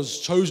that Paul has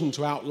chosen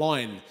to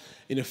outline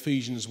in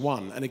Ephesians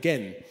 1. And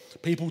again,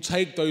 people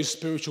take those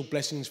spiritual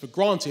blessings for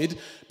granted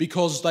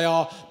because they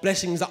are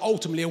blessings that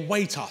ultimately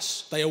await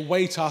us. They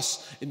await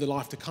us in the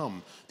life to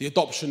come. The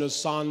adoption as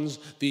sons,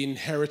 the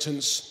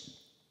inheritance,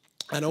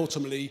 and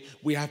ultimately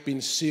we have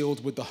been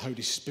sealed with the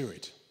Holy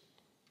Spirit.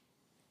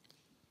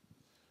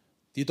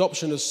 The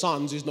adoption as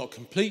sons is not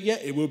complete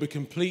yet. It will be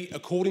complete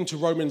according to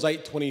Romans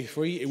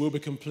 8:23. It will be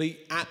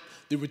complete at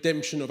the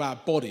redemption of our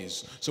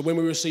bodies. So when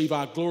we receive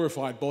our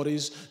glorified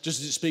bodies,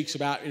 just as it speaks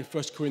about in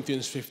 1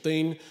 Corinthians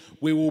 15,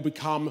 we will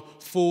become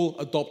full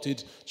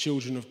adopted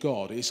children of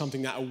God. It is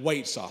something that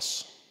awaits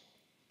us.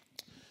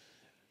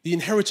 The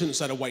inheritance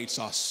that awaits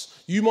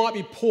us. You might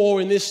be poor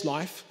in this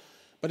life,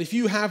 but if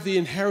you have the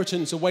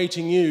inheritance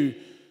awaiting you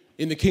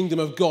in the kingdom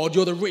of God,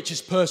 you're the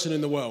richest person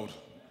in the world.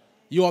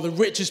 You are the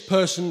richest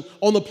person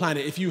on the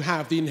planet if you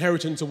have the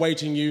inheritance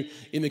awaiting you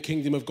in the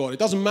kingdom of God. It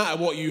doesn't matter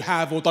what you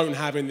have or don't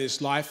have in this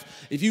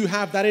life. If you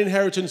have that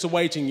inheritance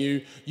awaiting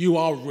you, you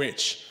are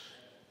rich.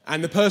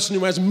 And the person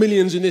who has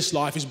millions in this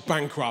life is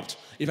bankrupt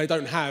if they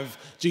don't have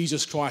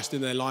Jesus Christ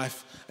in their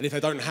life and if they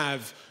don't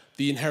have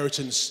the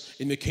inheritance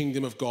in the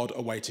kingdom of God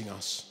awaiting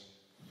us.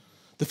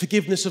 The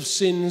forgiveness of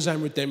sins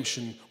and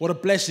redemption. What a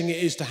blessing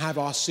it is to have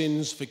our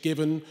sins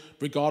forgiven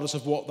regardless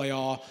of what they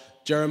are.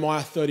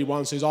 Jeremiah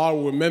 31 says, I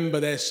will remember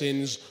their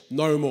sins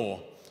no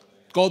more.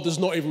 God does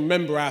not even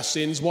remember our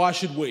sins. Why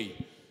should we?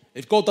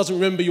 If God doesn't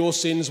remember your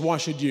sins, why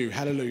should you?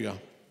 Hallelujah.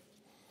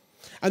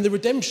 And the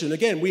redemption,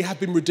 again, we have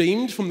been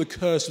redeemed from the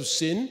curse of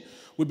sin.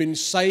 We've been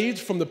saved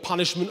from the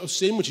punishment of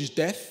sin, which is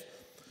death.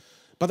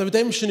 But the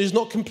redemption is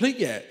not complete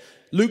yet.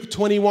 Luke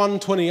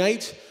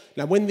 21:28.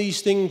 Now, when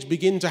these things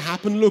begin to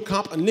happen, look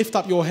up and lift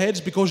up your heads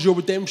because your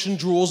redemption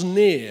draws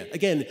near.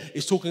 Again,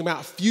 it's talking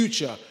about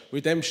future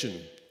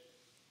redemption.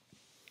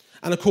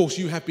 And of course,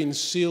 you have been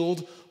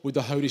sealed with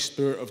the Holy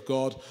Spirit of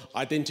God,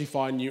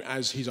 identifying you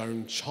as his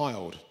own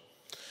child.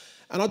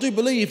 And I do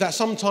believe that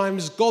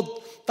sometimes God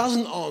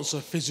doesn't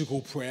answer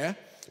physical prayer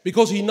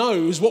because he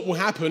knows what will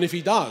happen if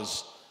he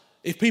does.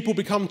 If people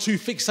become too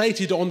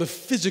fixated on the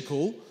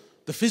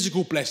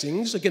physical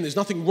blessings, again, there's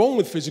nothing wrong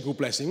with physical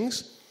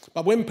blessings,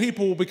 but when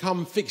people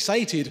become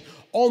fixated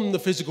on the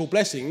physical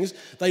blessings,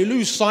 they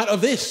lose sight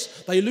of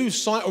this. They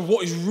lose sight of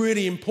what is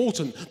really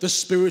important, the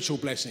spiritual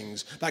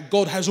blessings that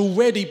God has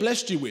already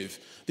blessed you with.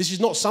 This is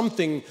not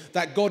something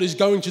that God is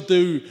going to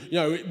do,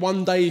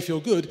 one day if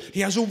you're good.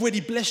 He has already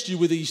blessed you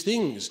with these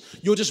things.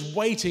 You're just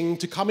waiting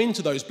to come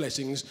into those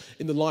blessings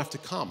in the life to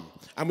come.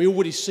 And we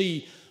already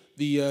see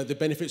the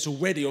benefits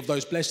already of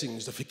those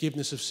blessings, the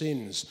forgiveness of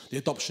sins, the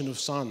adoption of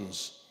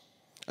sons.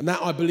 And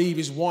that, I believe,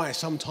 is why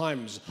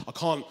sometimes I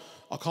can't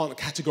I can't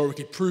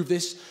categorically prove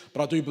this,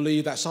 but I do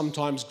believe that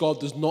sometimes God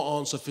does not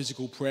answer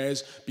physical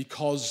prayers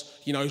because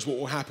he knows what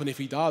will happen if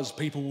he does.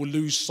 People will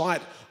lose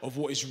sight of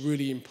what is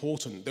really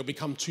important. They'll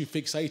become too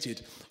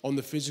fixated on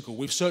the physical.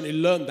 We've certainly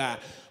learned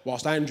that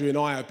whilst Andrew and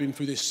I have been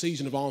through this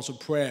season of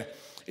answered prayer.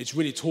 It's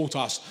really taught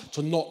us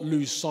to not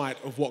lose sight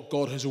of what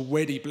God has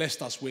already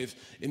blessed us with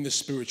in the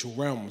spiritual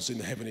realms, in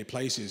the heavenly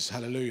places.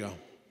 Hallelujah.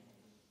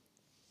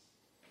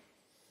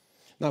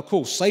 Now, of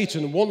course,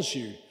 Satan wants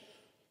you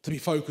to be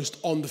focused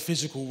on the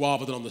physical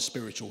rather than on the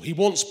spiritual. He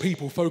wants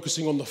people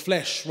focusing on the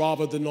flesh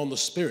rather than on the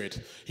spirit.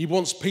 He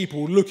wants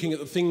people looking at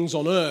the things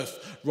on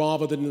earth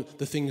rather than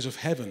the things of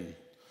heaven.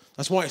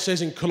 That's why it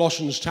says in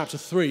Colossians chapter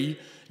 3,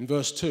 in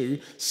verse 2,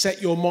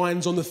 set your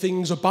minds on the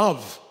things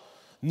above,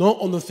 not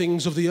on the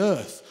things of the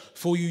earth.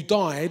 For you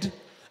died,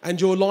 and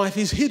your life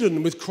is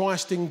hidden with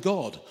Christ in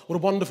God. What a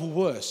wonderful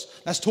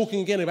verse. That's talking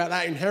again about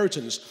that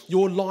inheritance.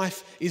 Your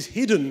life is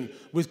hidden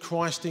with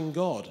Christ in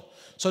God.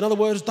 So in other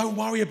words, don't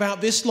worry about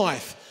this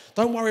life.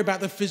 Don't worry about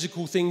the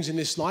physical things in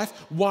this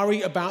life.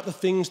 Worry about the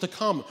things to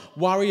come.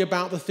 Worry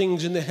about the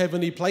things in the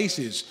heavenly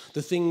places,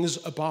 the things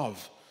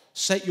above.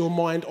 Set your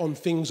mind on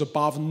things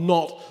above,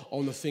 not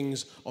on the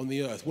things on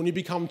the earth. When you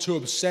become too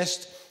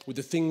obsessed with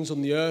the things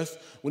on the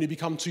earth, when you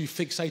become too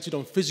fixated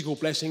on physical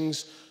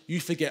blessings, you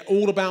forget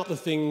all about the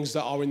things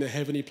that are in the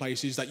heavenly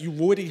places that you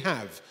already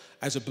have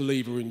as a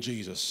believer in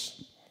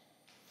Jesus.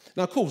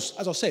 Now, of course,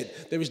 as I said,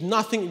 there is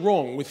nothing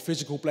wrong with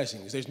physical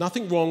blessings. There's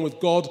nothing wrong with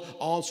God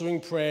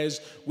answering prayers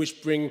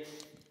which bring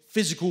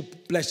physical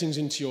blessings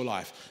into your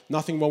life.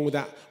 Nothing wrong with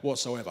that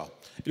whatsoever.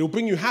 It will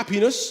bring you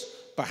happiness,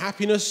 but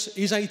happiness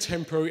is a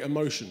temporary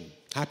emotion.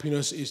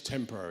 Happiness is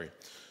temporary.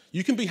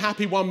 You can be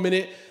happy 1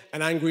 minute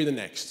and angry the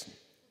next.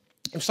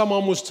 If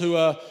someone was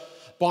to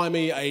buy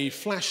me a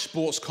flash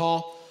sports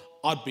car,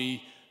 I'd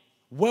be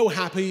well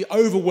happy,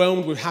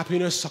 overwhelmed with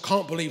happiness. I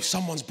can't believe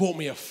someone's bought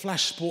me a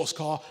flash sports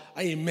car.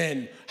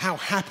 Amen. How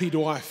happy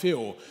do I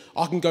feel?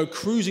 I can go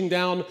cruising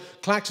down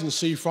Clacton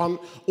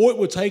seafront. All it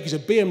would take is a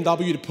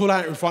BMW to pull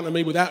out in front of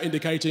me without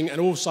indicating, and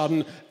all of a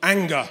sudden,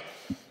 anger.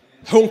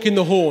 Honking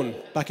the horn,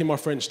 back in my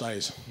French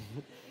days.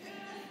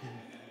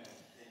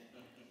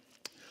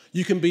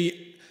 You can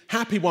be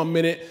happy 1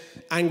 minute,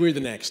 angry the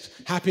next.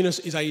 Happiness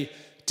is a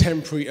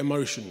temporary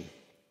emotion.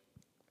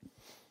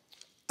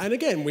 And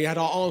again, we had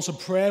our answered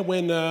prayer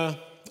when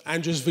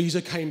Andrew's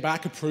visa came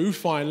back approved,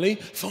 finally.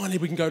 Finally,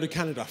 we can go to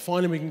Canada.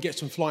 Finally, we can get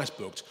some flights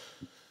booked.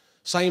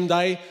 Same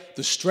day,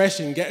 the stress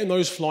in getting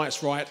those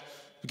flights right,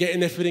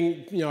 getting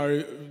everything,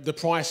 the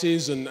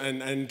prices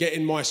and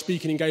getting my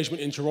speaking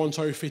engagement in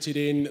Toronto fitted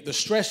in, the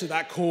stress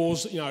that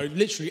caused,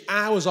 literally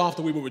hours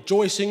after we were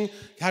rejoicing,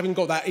 having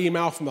got that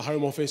email from the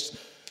Home Office,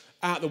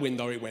 out the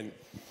window it went.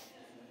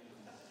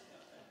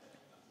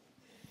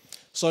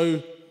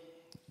 So,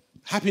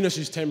 happiness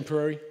is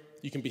temporary.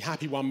 You can be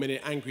happy 1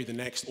 minute, angry the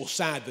next, or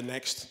sad the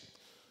next.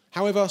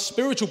 However,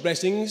 spiritual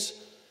blessings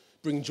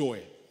bring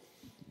joy.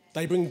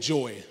 They bring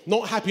joy,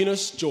 not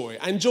happiness, joy.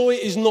 And joy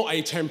is not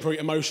a temporary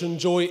emotion.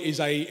 Joy is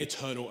an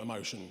eternal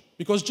emotion.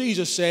 Because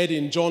Jesus said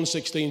in John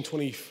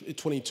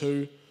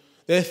 16:22,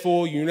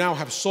 therefore you now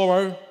have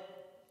sorrow,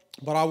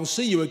 but I will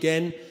see you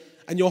again,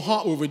 and your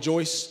heart will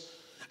rejoice,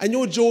 and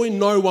your joy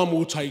no one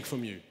will take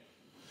from you.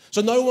 So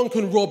no one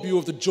can rob you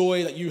of the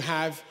joy that you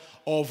have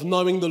of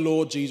knowing the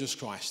Lord Jesus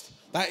Christ.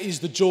 That is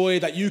the joy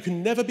that you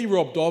can never be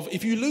robbed of.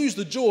 If you lose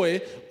the joy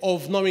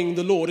of knowing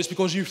the Lord, it's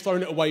because you've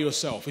thrown it away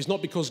yourself. It's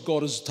not because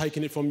God has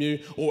taken it from you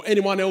or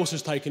anyone else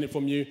has taken it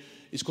from you.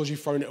 It's because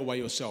you've thrown it away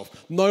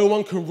yourself. No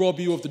one can rob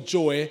you of the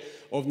joy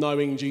of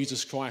knowing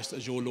Jesus Christ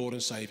as your Lord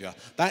and Saviour.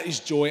 That is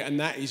joy, and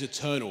that is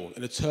eternal,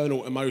 an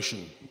eternal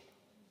emotion.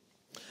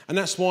 And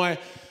that's why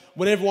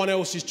when everyone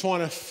else is trying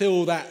to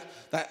fill that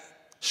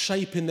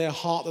shape in their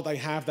heart that they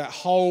have, that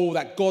hole,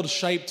 that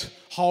God-shaped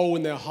hole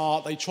in their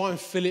heart, they try and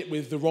fill it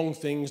with the wrong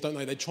things, don't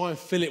they? They try and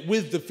fill it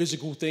with the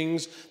physical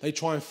things. They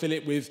try and fill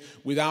it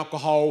with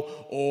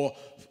alcohol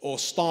or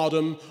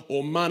stardom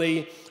or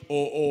money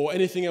or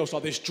anything else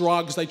like this,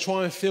 drugs. They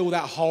try and fill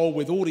that hole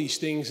with all these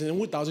things, and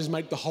what it does is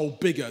make the hole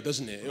bigger,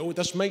 doesn't it? It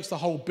just makes the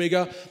hole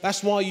bigger.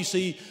 That's why you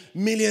see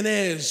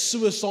millionaires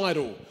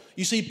suicidal.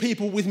 You see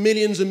people with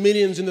millions and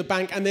millions in the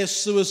bank and they're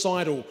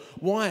suicidal.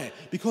 Why?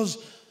 Because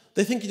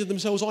they're thinking to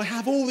themselves, I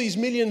have all these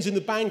millions in the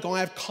bank, I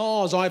have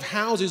cars, I have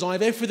houses, I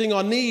have everything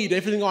I need,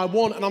 everything I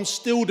want, and I'm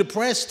still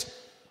depressed.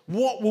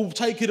 What will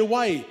take it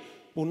away?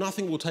 Well,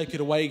 nothing will take it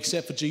away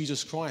except for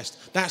Jesus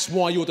Christ. That's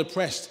why you're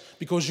depressed,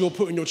 because you're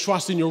putting your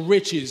trust in your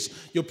riches,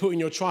 you're putting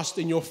your trust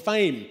in your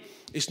fame.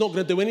 It's not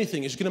going to do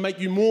anything. It's going to make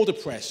you more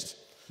depressed.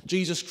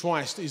 Jesus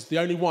Christ is the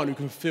only one who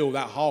can fill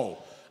that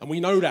hole. And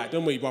we know that,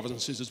 don't we, brothers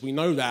and sisters? We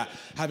know that,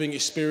 having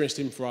experienced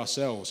him for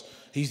ourselves.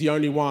 He's the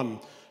only one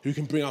who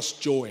can bring us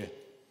joy.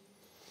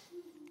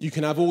 You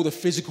can have all the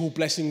physical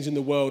blessings in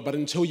the world, but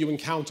until you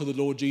encounter the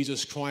Lord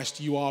Jesus Christ,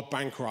 you are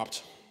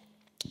bankrupt.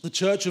 The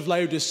church of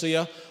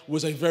Laodicea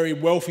was a very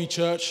wealthy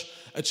church,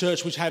 a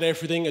church which had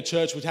everything, a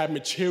church which had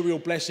material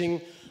blessing,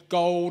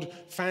 gold,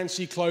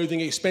 fancy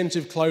clothing,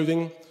 expensive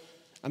clothing,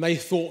 and they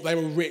thought they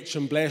were rich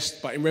and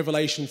blessed. But in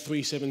Revelation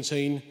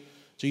 3:17,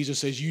 Jesus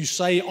says, you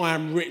say, I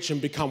am rich and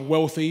become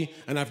wealthy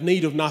and have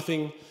need of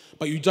nothing,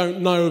 but you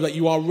don't know that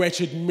you are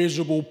wretched,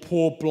 miserable,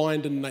 poor,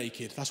 blind and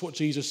naked. That's what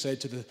Jesus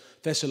said to the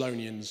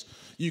Thessalonians.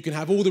 You can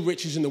have all the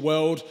riches in the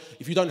world.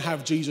 If you don't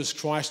have Jesus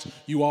Christ,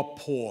 you are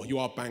poor, you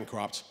are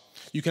bankrupt.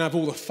 You can have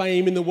all the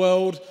fame in the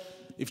world.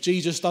 If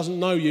Jesus doesn't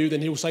know you,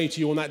 then he'll say to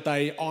you on that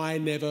day, I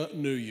never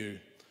knew you.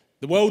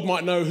 The world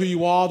might know who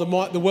you are.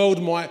 The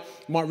world might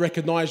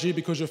recognize you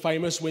because you're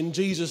famous.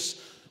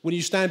 When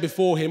you stand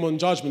before him on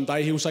Judgment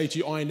Day, he'll say to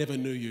you, I never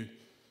knew you,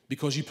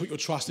 because you put your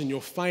trust in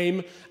your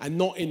fame and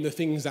not in the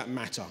things that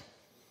matter.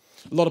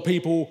 A lot of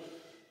people,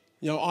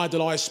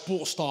 idolize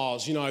sports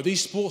stars.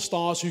 These sports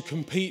stars who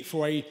compete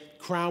for a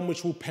crown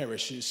which will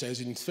perish, it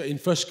says in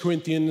 1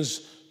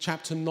 Corinthians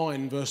chapter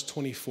 9, verse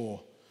 24.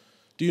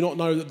 Do you not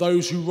know that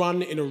those who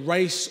run in a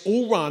race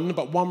all run,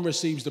 but one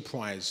receives the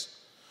prize?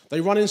 They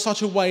run in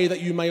such a way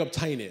that you may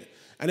obtain it.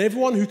 And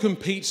everyone who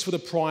competes for the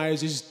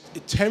prize is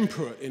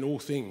temperate in all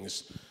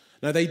things.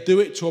 Now they do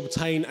it to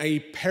obtain a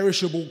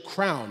perishable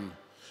crown,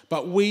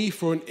 but we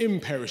for an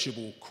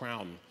imperishable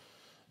crown.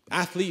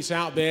 Athletes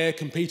out there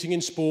competing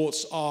in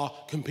sports are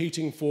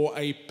competing for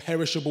a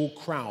perishable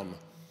crown.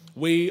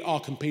 We are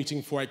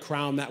competing for a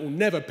crown that will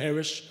never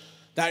perish,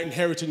 that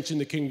inheritance in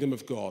the kingdom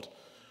of God.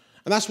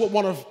 And that's what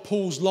one of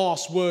Paul's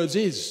last words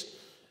is.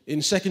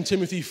 In 2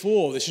 Timothy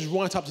 4, this is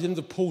right up to the end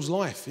of Paul's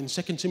life, in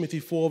 2 Timothy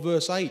 4,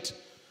 verse 8.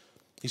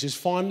 He says,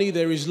 finally,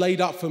 there is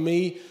laid up for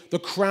me the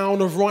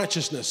crown of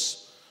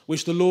righteousness,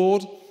 which the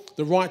Lord,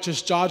 the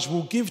righteous judge,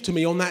 will give to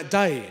me on that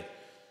day.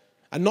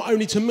 And not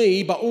only to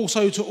me, but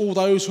also to all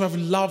those who have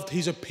loved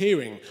his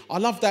appearing. I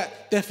love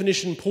that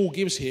definition Paul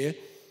gives here,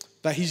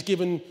 that he's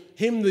given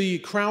him the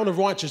crown of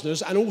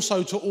righteousness and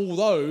also to all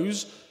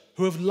those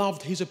who have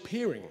loved his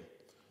appearing.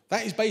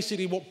 That is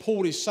basically what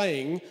Paul is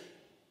saying.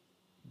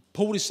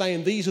 Paul is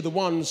saying these are the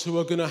ones who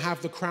are going to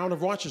have the crown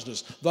of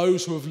righteousness,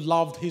 those who have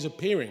loved his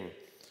appearing.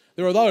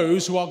 There are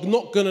those who are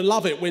not going to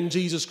love it when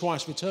Jesus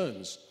Christ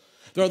returns.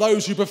 There are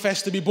those who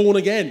profess to be born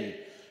again,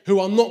 who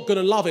are not going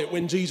to love it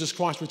when Jesus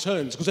Christ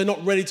returns because they're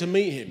not ready to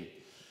meet him.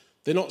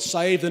 They're not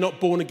saved, they're not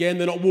born again,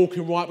 they're not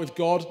walking right with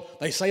God.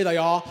 They say they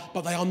are,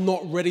 but they are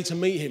not ready to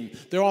meet him.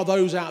 There are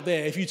those out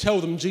there, if you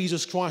tell them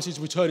Jesus Christ is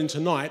returning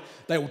tonight,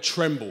 they will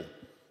tremble.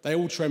 They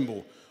all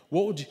tremble.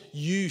 What would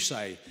you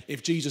say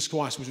if Jesus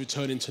Christ was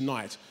returning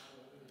tonight?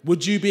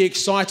 Would you be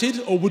excited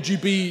or would you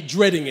be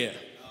dreading it?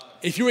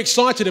 If you're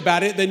excited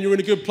about it, then you're in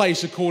a good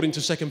place according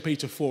to 2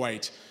 Peter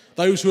 4:8.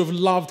 Those who have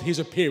loved his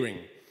appearing.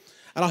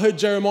 And I heard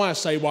Jeremiah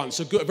say once,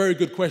 a very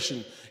good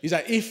question, is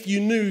that if you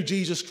knew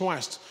Jesus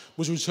Christ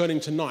was returning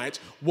tonight,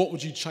 what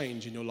would you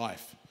change in your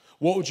life?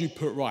 What would you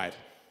put right?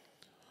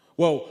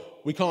 Well,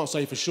 we can't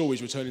say for sure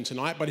he's returning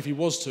tonight, but if he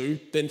was to,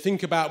 then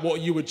think about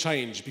what you would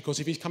change, because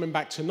if he's coming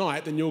back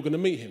tonight, then you're going to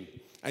meet him.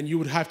 And you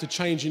would have to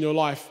change in your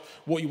life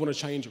what you want to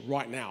change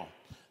right now.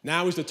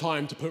 Now is the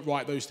time to put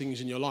right those things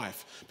in your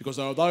life, because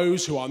there are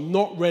those who are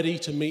not ready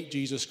to meet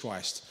Jesus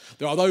Christ.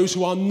 There are those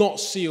who are not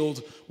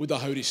sealed with the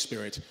Holy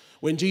Spirit.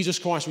 When Jesus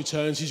Christ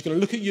returns, he's going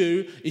to look at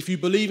you. If you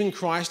believe in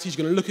Christ, he's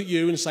going to look at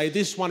you and say,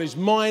 this one is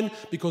mine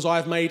because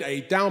I've made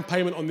a down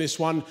payment on this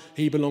one.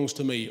 He belongs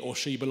to me, or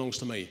she belongs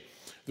to me.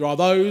 There are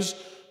those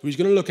who he's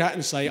going to look at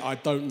and say, I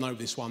don't know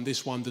this one.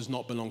 This one does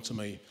not belong to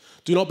me.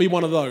 Do not be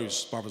one of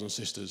those, brothers and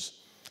sisters.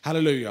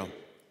 Hallelujah.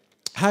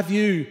 Have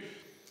you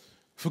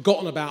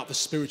forgotten about the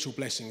spiritual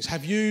blessings?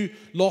 Have you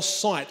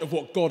lost sight of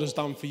what God has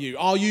done for you?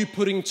 Are you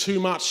putting too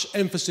much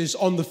emphasis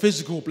on the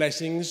physical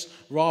blessings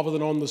rather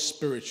than on the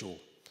spiritual?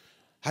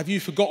 Have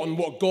you forgotten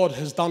what God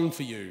has done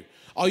for you?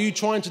 Are you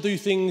trying to do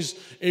things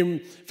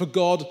for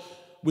God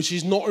which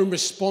is not in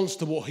response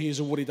to what he has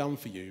already done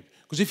for you?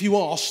 Because if you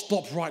are,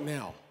 stop right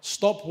now.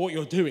 Stop what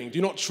you're doing. Do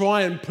not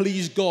try and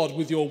please God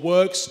with your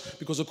works,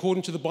 because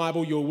according to the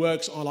Bible, your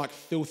works are like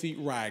filthy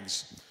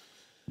rags.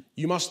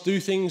 You must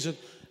do things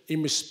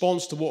in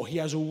response to what he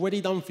has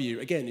already done for you.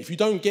 Again, if you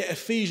don't get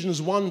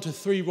Ephesians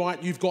 1-3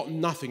 right, you've got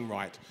nothing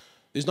right.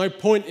 There's no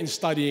point in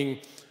studying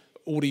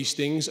all these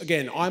things.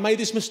 Again, I made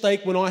this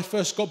mistake when I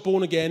first got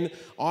born again.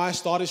 I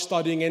started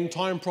studying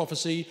end-time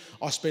prophecy.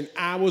 I spent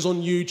hours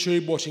on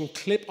YouTube watching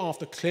clip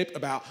after clip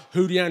about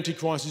who the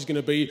Antichrist is going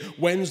to be,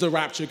 when's the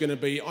rapture going to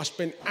be. I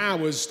spent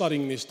hours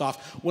studying this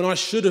stuff when I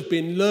should have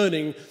been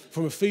learning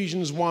from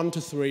Ephesians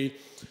 1-3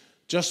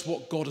 just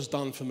what God has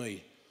done for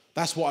me.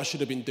 That's what I should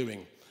have been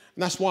doing.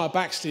 And that's why I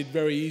backslid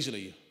very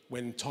easily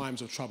when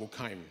times of trouble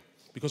came,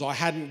 because I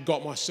hadn't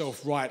got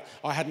myself right.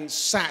 I hadn't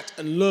sat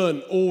and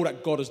learned all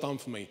that God has done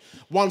for me.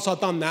 Once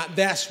I'd done that,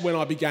 that's when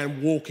I began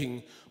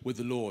walking with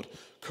the Lord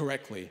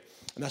correctly.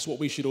 And that's what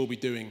we should all be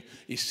doing,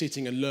 is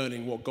sitting and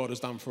learning what God has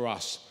done for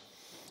us.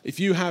 If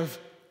you have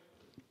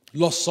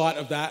lost sight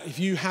of that, if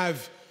you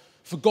have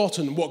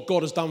forgotten what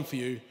God has done for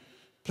you,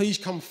 please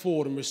come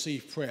forward and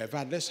receive prayer.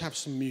 Vad, let's have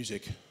some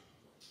music.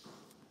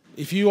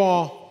 If you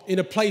are in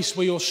a place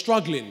where you're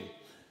struggling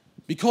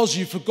because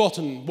you've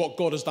forgotten what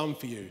God has done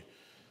for you,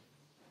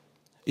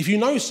 if you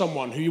know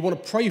someone who you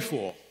want to pray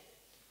for,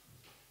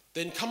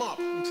 then come up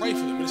and pray for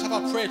them. Let's have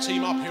our prayer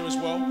team up here as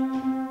well.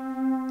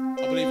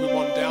 I believe we're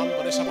one down,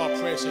 but let's have our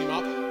prayer team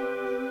up.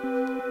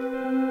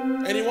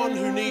 Anyone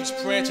who needs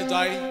prayer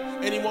today,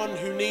 anyone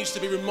who needs to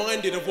be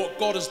reminded of what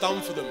God has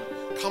done for them,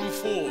 come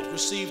forward,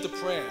 receive the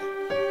prayer.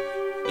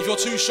 If you're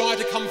too shy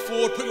to come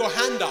forward, put your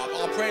hand up.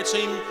 Our prayer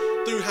team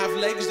do have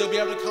legs, they'll be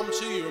able to come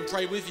to you and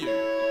pray with you.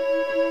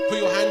 Put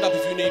your hand up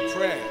if you need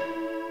prayer.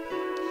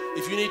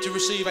 If you need to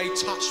receive a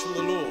touch from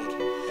the Lord.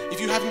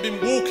 If you haven't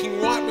been walking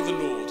right with the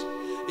Lord.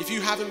 If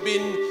you haven't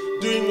been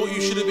doing what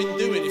you should have been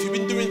doing. If you've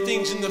been doing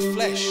things in the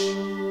flesh.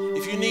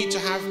 If you need to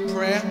have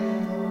prayer,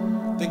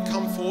 then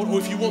come forward. Or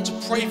if you want to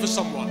pray for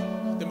someone,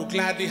 then we'll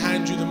gladly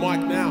hand you the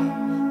mic now.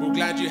 We'll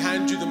gladly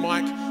hand you the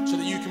mic so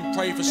that you can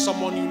pray for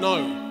someone you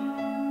know.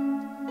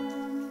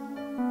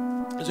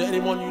 Is there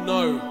anyone you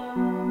know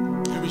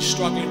who is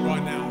struggling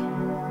right now?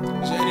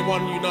 Is there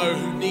anyone you know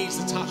who needs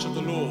the touch of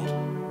the Lord?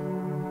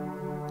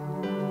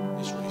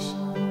 Yes, Reese.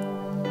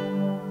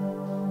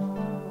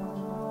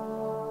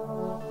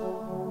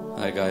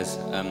 Hi guys.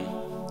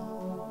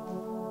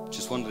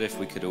 Just wondered if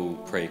we could all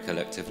pray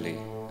collectively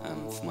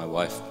for my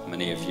wife.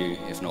 Many of you,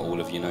 if not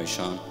all of you, know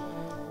Sean,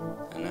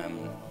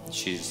 and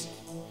she's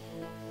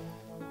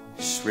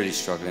really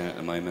struggling at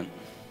the moment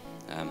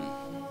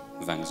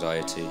with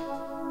anxiety,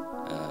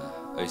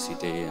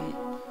 OCD, and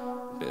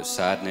a bit of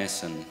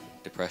sadness and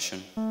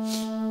depression.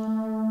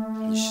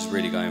 And she's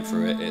really going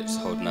through it. It's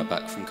holding her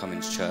back from coming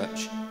to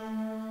church,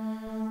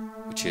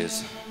 which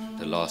is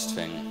the last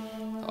thing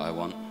that I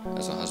want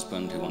as a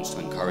husband who wants to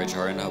encourage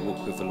her in her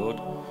walk with the Lord.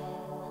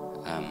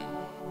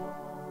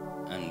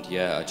 And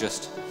yeah,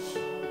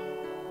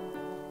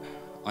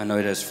 I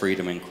know there's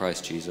freedom in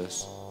Christ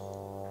Jesus,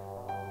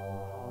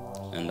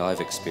 and I've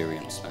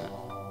experienced that.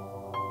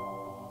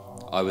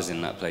 I was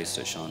in that place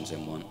that Sean's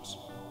in once.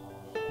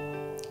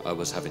 I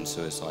was having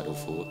suicidal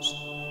thoughts,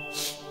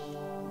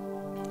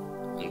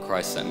 and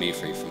Christ set me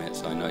free from it,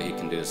 so I know he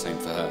can do the same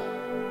for her.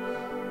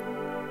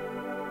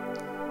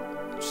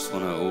 I just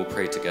want to all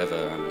pray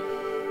together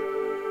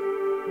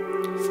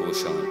for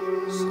Sean.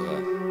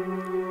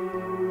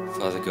 So,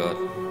 Father God,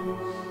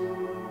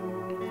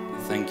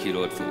 thank you,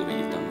 Lord, for all that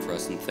you've done for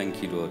us, and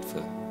thank you, Lord,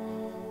 for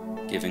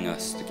giving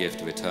us the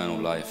gift of eternal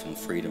life and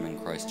freedom in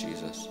Christ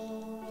Jesus.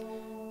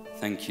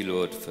 Thank you,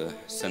 Lord, for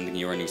sending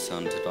your only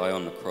Son to die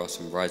on the cross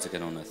and rise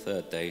again on the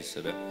third day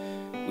so that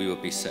we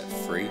would be set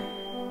free.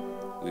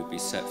 We would be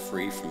set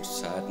free from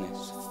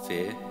sadness,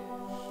 fear,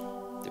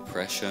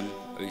 depression,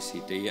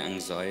 OCD,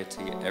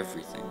 anxiety,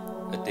 everything,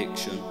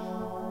 addiction.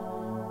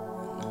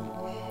 And,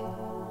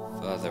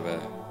 Father,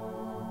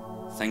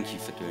 thank you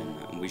for doing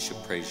that, and we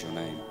should praise your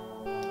name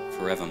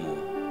forevermore.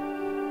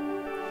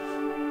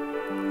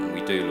 And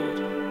we do, Lord.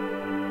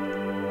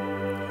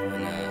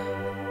 And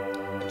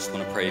I just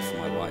want to pray for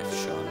my wife,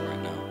 Sean,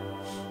 right now.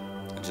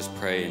 I just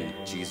pray in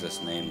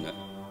Jesus' name that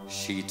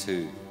she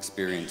too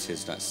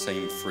experiences that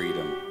same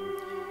freedom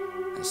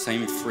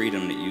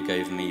that you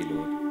gave me,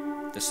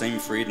 Lord. The same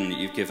freedom that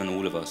you've given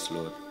all of us,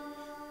 Lord.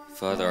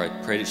 Father, I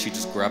pray that she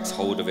just grabs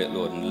hold of it,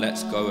 Lord, and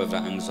lets go of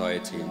that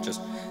anxiety and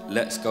just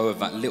lets go of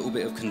that little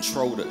bit of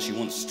control that she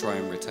wants to try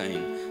and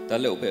retain. That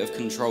little bit of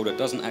control that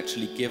doesn't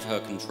actually give her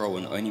control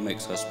and only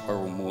makes her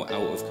spiral more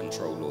out of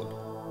control, Lord.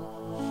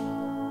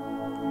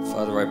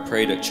 Father, I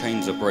pray that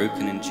chains are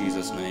broken in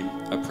Jesus' name.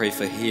 I pray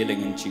for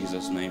healing in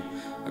Jesus' name.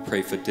 I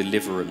pray for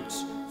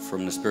deliverance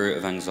from the spirit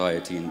of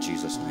anxiety in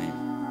Jesus' name.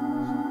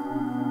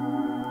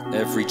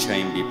 Every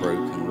chain be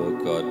broken,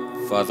 Lord God.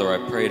 Father, I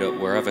pray that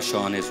wherever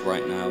Sean is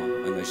right now,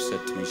 I know she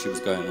said to me she was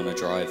going on a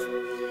drive.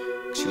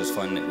 She was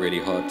finding it really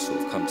hard to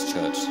sort of come to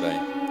church today.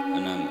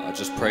 And I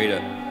just pray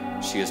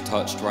that she is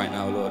touched right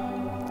now, Lord.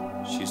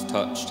 She's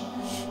touched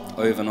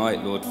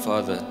overnight, Lord,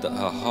 Father, that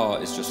her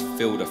heart is just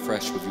filled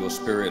afresh with your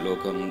spirit,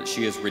 Lord God, and that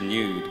she is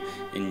renewed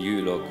in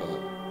you, Lord God.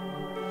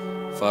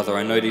 Father,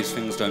 I know these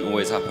things don't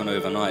always happen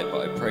overnight,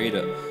 but I pray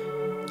that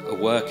a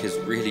work is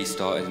really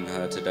started in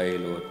her today,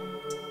 Lord.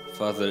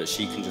 Father, that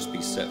she can just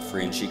be set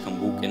free and she can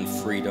walk in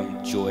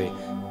freedom, joy,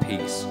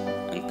 peace,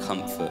 and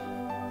comfort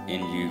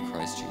in you,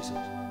 Christ Jesus.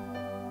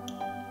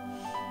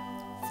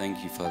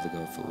 Thank you, Father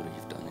God, for all that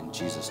you've done. In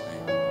Jesus'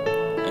 name,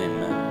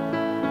 amen.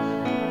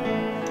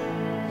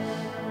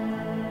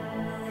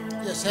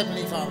 Yes,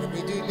 Heavenly Father,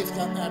 we do lift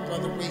up our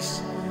brother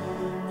Reese,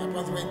 our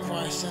brother in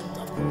Christ, and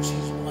of course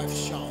his wife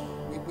Sean.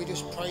 We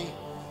just pray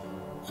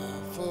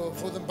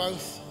for them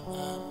both.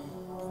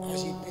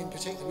 As in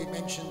particular we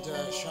mentioned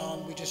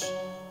Sean, we just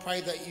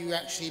pray that you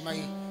actually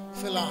may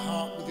fill our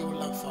heart with your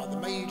love, Father.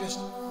 May you just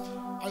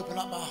open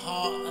up our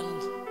heart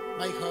and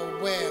make her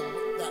aware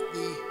that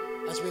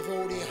as we've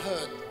already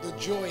heard, the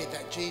joy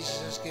that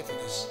Jesus has given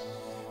us,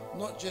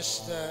 not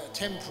just a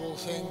temporal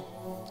thing,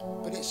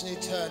 but it's an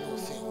eternal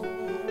thing.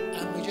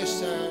 And we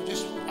just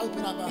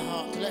open up our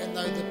heart to let them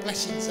know the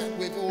blessings that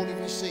we've already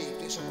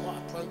received. It's a quite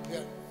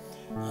appropriate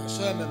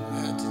sermon we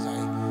heard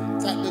today.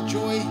 That the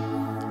joy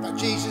that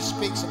Jesus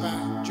speaks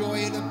about, joy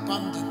in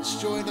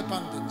abundance, joy in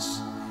abundance.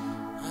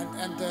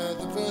 And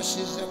the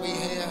verses that we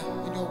hear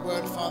in your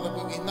word, Father,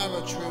 we know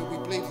are true, we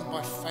believe them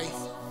by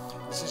faith.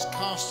 It says,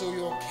 cast all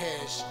your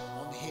cares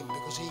on him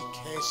because he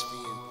cares for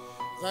you.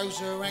 those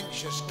who are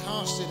anxious,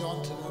 cast it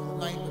onto the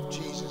name of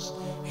Jesus.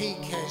 He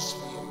cares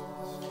for you.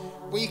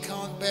 We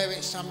can't bear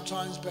it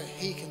sometimes, but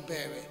he can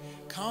bear it.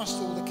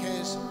 Cast all the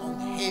cares on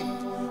him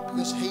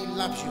because he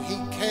loves you. He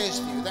cares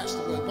for you. That's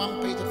the word.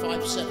 1 Peter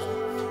 5:7.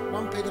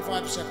 1 Peter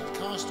 5:7.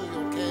 Cast all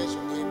your cares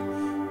on him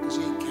because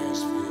he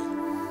cares for you.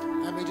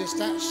 And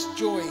that's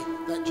joy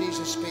that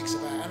Jesus speaks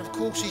about. And of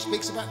course he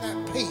speaks about that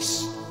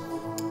peace.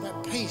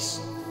 That peace.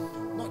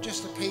 Not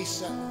just the peace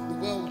that the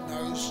world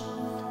knows,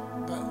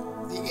 but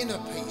the inner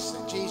peace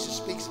that Jesus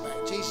speaks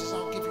about. Jesus,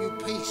 I'll give you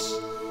peace.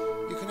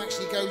 You can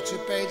actually go to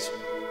bed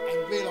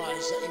and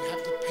realise that you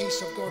have the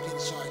peace of God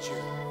inside you.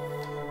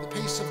 The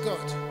peace of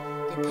God.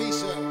 The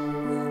peace that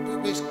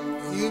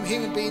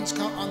human beings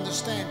can't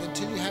understand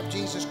until you have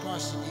Jesus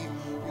Christ in you.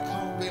 You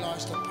can't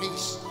realise the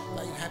peace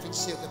that you have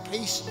inside. The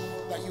peace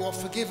that you are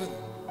forgiven.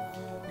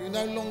 You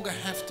no longer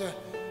have to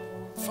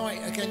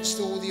fight against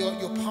all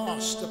your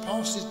past. The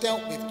past is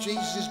dealt with.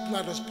 Jesus'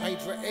 blood has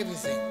paid for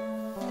everything.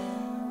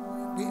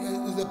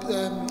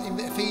 In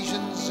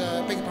Ephesians,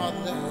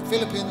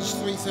 Philippians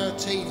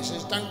 3:13, it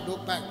says, don't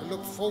look back, but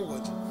look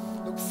forward.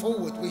 Look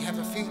forward. We have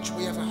a future.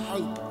 We have a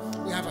hope.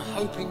 We have a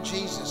hope in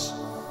Jesus.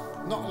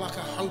 Not like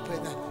a hope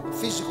in the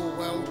physical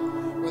world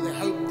where they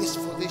hope this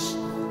for this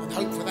and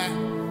hope for that.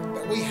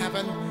 But we have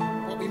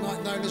what we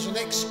might know as an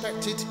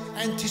expected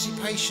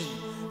anticipation.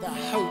 That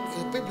hope,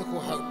 the biblical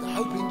hope, the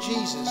hope in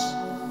Jesus.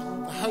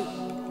 The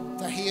hope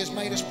that he has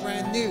made us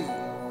brand new.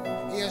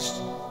 He has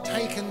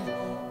taken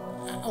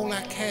all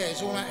our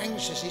cares, all our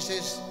anxious. He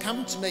says,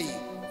 come to me,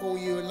 all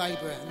you who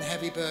labour and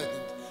heavy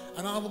burdened,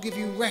 and I will give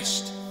you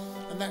rest.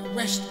 And that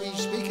rest we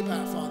speak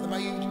about, Father,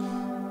 may you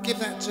give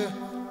that to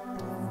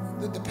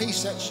the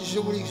peace that she's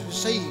already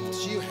received.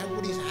 She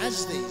already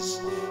has these.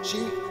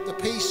 The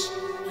peace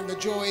and the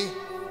joy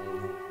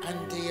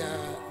and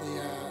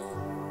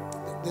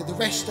the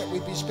rest that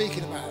we've been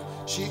speaking about.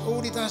 She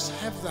already does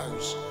have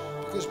those,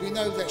 because we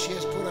know that she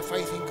has put her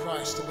faith in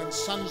Christ, and when the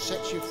Son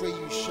sets you free,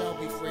 you shall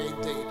be free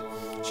indeed.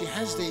 She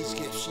has these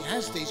gifts, she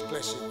has these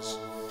blessings,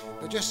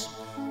 but just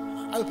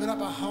open up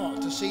her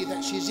heart to see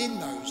that she's in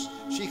those.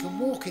 She can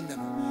walk in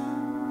them.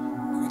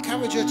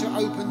 Encourage her to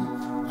open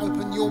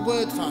your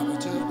word, Father,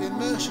 to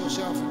immerse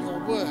yourself in your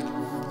word,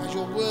 as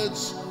your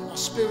words are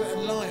spirit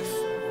and life.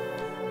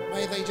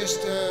 May they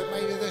just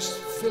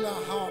fill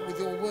our heart with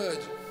your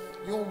word.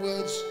 Your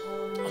words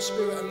are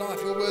spirit and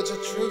life. Your words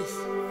are truth.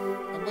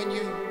 And when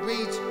you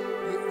read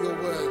your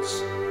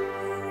words,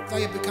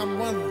 they have become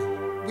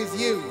one with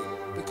you,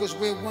 because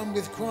we're one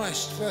with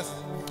Christ. 1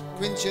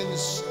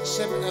 Corinthians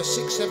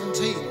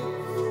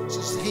 6:17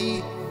 says,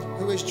 he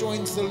who has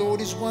joined to the Lord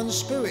is one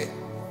spirit.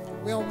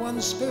 We are one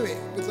spirit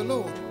with the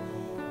Lord.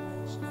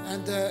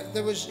 And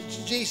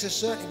Jesus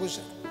certainly was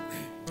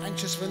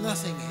anxious for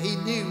nothing. He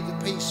knew the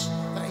peace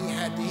that he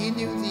had. He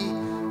knew the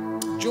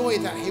joy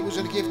that he was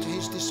going to give to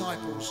his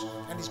disciples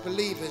and his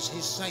believers,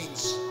 his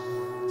saints.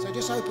 So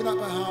just open up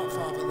her heart,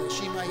 Father, that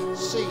she may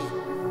see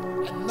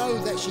and know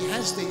that she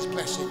has these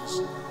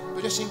blessings,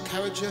 but just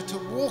encourage her to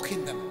walk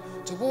in them,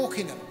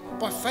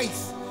 by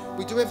faith.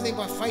 We do everything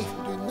by faith.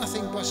 We do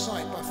nothing by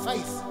sight, by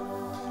faith.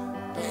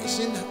 But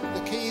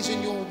the key is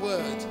in your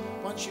word.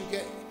 Once you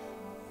get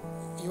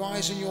your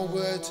eyes on your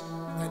word,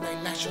 and they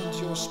latch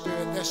onto your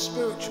spirit, they're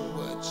spiritual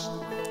words.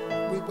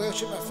 We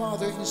worship our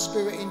Father in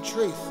spirit, in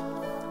truth,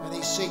 and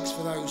he seeks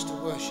for those to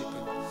worship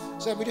him.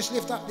 So we just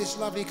lift up this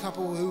lovely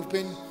couple who've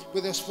been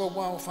with us for a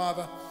while,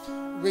 Father,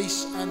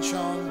 Reese and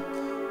Sean.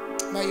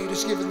 May you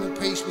just give them the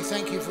peace. We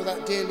thank you for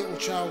that dear little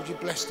child you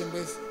blessed them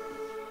with,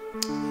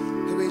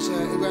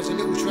 who has a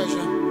little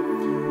treasure.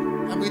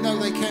 And we know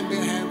they can be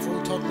a handful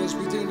of toddlers.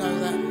 We do know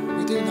that.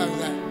 We do know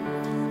that.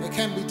 It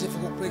can be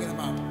difficult bringing them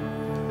up.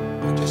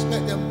 But just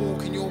let them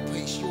walk in your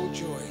peace, your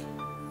joy,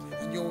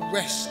 and your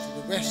rest,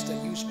 the rest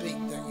that you speak,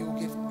 that you'll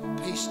give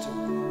peace to.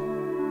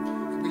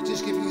 And we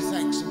just give you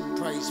thanks and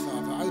praise,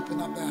 Father.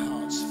 Open up their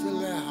hearts, fill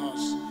their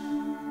hearts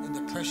in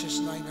the precious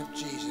name of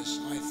Jesus.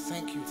 I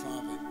thank you,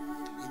 Father.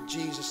 In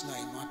Jesus'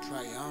 name I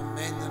pray.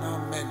 Amen and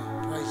amen.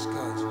 Praise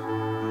God.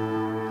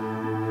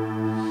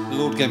 The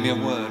Lord gave me a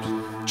word,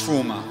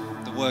 trauma.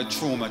 The word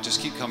trauma just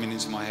keep coming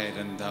into my head,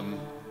 and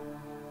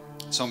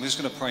so I'm just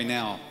going to pray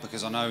now,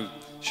 because I know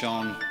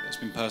Sean has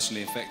been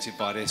personally affected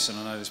by this, and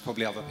I know there's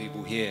probably other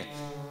people here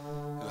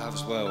who have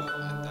as well.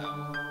 And I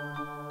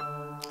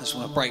just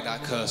want to break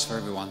that curse for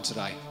everyone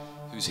today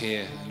who's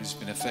here and who's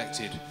been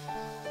affected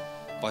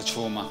by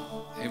trauma.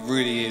 It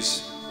really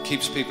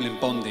keeps people in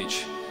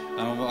bondage,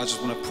 and I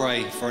just want to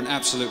pray for an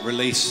absolute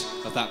release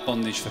of that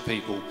bondage for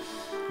people.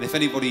 And if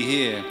anybody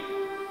here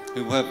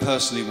who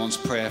personally wants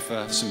prayer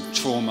for some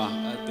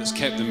trauma that's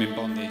kept them in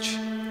bondage,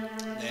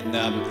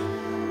 then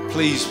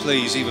please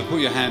either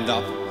put your hand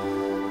up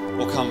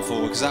or come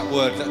forward, because that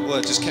word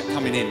just kept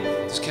coming in,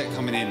 and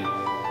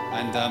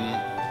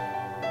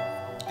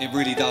it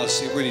really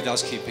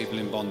does keep people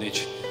in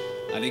bondage,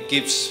 and it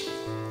gives,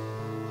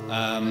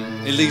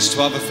 it leads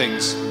to other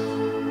things.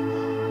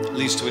 It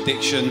leads to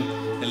addiction,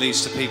 it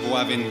leads to people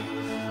having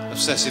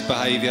obsessive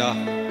behaviour,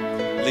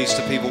 it leads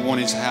to people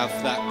wanting to have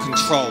that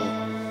control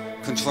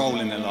control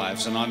in their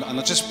lives. And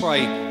I just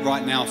pray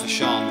right now for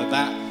Sian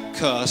that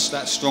curse,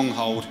 that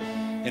stronghold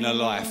in her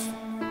life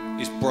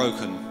is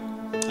broken.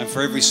 And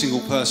for every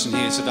single person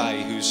here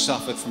today who's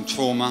suffered from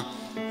trauma,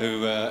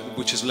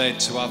 which has led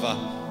to other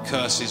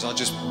curses, I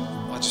just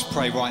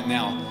pray right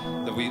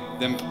now that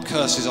them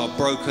curses are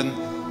broken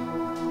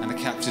and the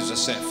captives are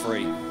set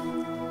free.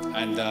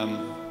 And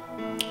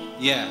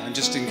and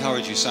just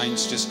encourage you,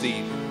 saints, just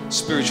the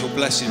spiritual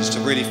blessings to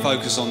really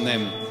focus on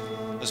them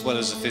as well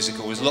as the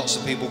physical. There's lots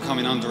of people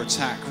coming under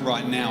attack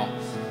right now,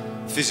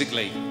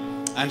 physically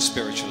and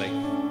spiritually.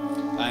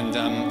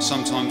 And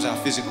sometimes our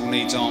physical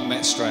needs aren't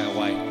met straight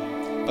away.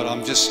 But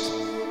I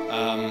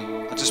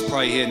just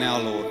pray here now,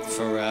 Lord,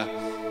 for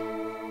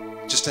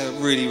just to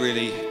really,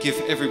 really give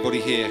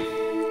everybody here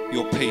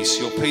your peace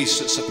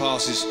that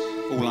surpasses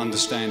all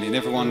understanding.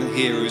 Everyone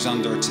here who's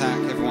under attack,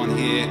 everyone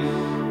here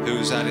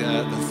who's had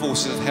the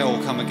forces of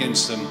hell come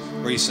against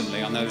them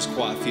recently. I know there's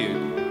quite a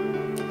few.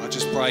 I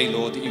just pray,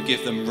 Lord, that you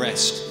give them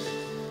rest.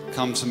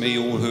 Come to me,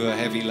 all who are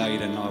heavy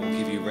laden, I will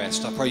give you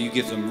rest. I pray you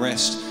give them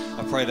rest.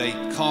 I pray they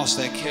cast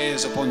their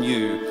cares upon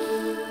you,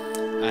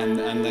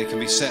 and they can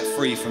be set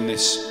free from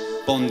this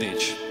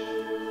bondage.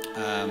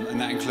 And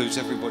that includes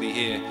everybody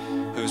here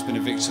who has been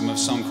a victim of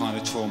some kind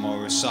of trauma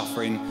or is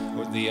suffering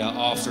with the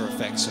after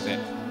effects of it.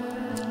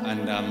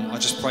 And I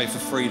just pray for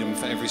freedom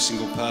for every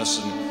single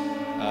person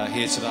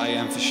here today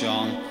and for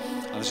Sian.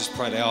 I just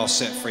pray they are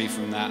set free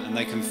from that and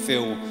they can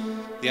feel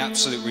the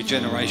absolute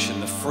regeneration,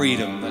 the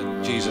freedom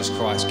that Jesus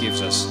Christ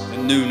gives us, the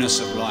newness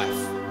of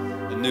life,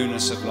 the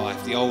newness of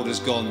life. The old has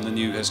gone, the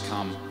new has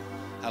come.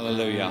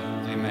 Hallelujah.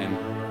 Amen.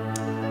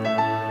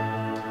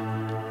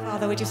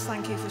 Father, we just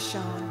thank you for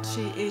Sian.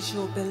 She is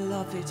your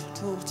beloved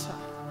daughter.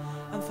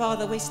 And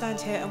Father, we stand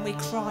here and we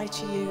cry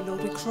to you,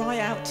 Lord. We cry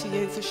out to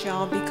you for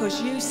Sian,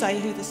 because you say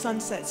who the Son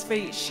sets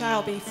free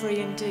shall be free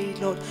indeed,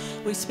 Lord.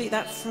 We speak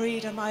that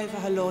freedom over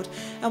her, Lord.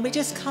 And we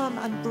just come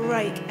and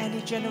break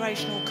any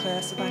generational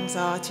curse of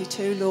anxiety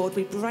too, Lord.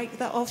 We break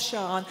that off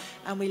Sian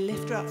and we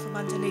lift her up from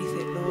underneath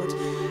it, Lord.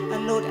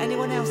 And Lord,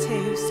 anyone else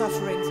here who's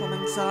suffering from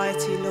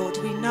anxiety, Lord,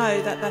 we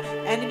know that the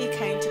enemy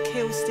came to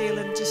kill, steal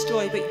and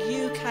destroy, but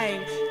you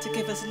came to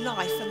give us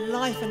life, and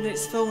life in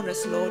its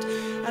fullness, Lord.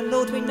 And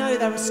Lord, we know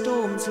there are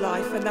storms,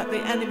 life, and that the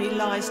enemy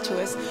lies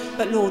to us,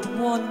 but Lord,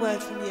 one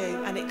word from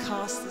you and it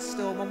casts the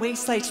storm. And we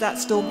say to that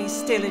storm, be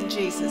still in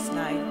Jesus'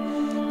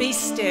 name. Be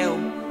still.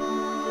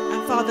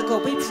 And Father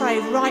God, we pray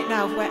right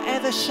now,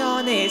 wherever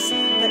Sian is,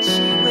 that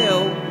she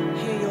will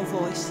hear your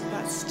voice,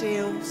 that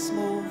still,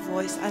 small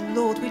voice. And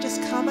Lord, we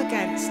just come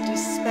against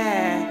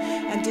despair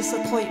and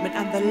disappointment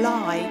and the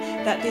lie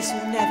that this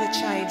will never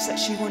change, that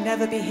she will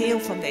never be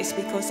healed from this,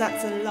 because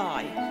that's a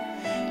lie.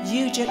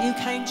 You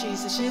came,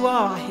 Jesus. You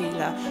are our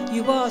healer.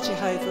 You are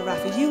Jehovah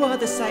Rapha. You are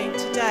the same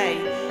today,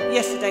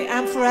 yesterday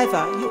and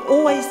forever. You're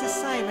always the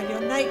same, and your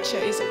nature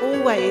is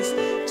always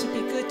to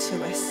be good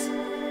to us.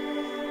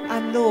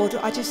 And Lord,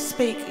 I just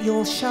speak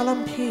your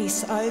shalom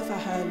peace over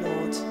her,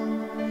 Lord.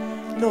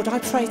 Lord, I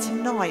pray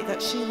tonight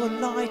that she will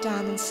lie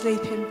down and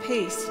sleep in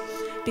peace,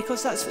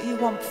 because that's what you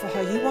want for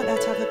her. You want her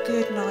to have a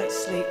good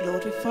night's sleep,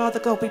 Lord. Father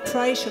God, we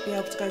pray she'll be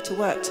able to go to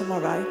work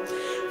tomorrow.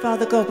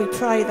 Father God, we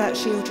pray that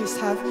she'll just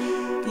have,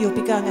 you'll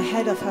be going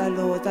ahead of her,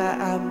 Lord,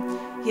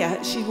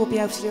 that she will be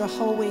able to do a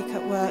whole week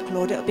at work,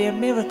 Lord. It'll be a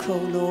miracle,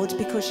 Lord,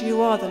 because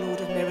you are the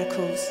Lord of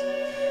miracles.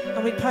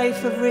 And we pray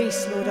for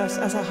Reese, Lord, as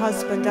a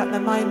husband at the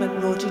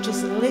moment, Lord. You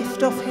just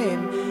lift off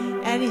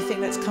him anything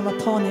that's come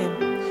upon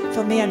him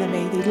from the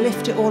enemy. You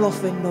lift it all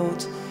off him,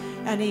 Lord.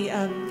 Any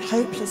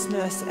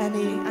hopelessness,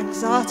 any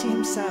anxiety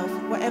himself,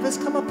 whatever's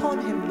come upon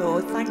him,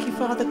 Lord, thank you,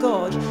 Father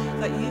God,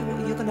 that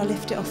you're going to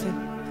lift it off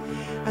him.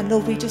 And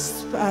Lord, we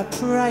just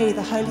pray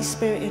the Holy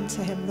Spirit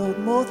into him, Lord.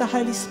 More the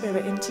Holy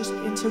Spirit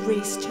into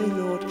Reese too,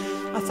 Lord.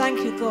 I thank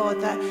you, God,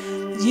 that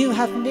you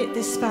have knit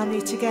this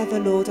family together,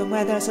 Lord. And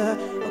where there's a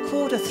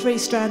cord of 3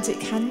 strands,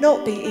 it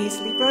cannot be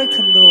easily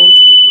broken, Lord.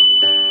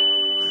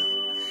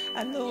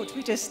 And Lord,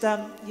 we just,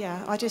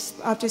 I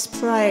just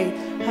pray,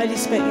 Holy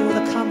Spirit, you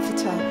are the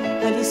comforter.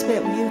 Holy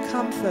Spirit, will you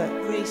comfort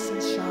Reese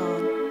and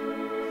Sian?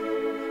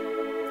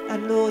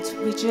 And Lord,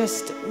 we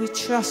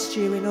trust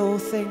you in all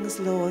things,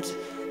 Lord.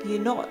 We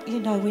know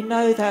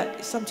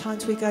that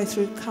sometimes we go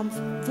through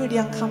really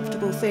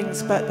uncomfortable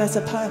things, but there's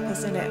a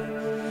purpose in it.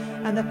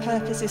 And the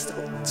purpose is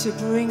to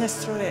bring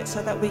us through it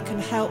so that we can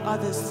help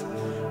others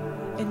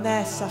in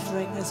their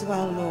suffering as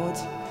well, Lord.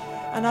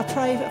 And I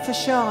pray for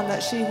Sian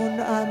that she will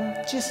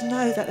just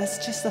know that there's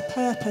just a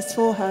purpose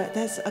for her.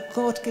 There's a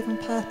God-given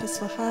purpose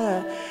for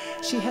her.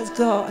 She has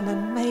got an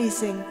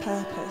amazing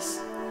purpose.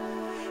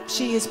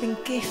 She has been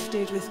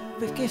gifted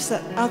with gifts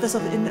that others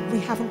we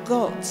haven't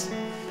got.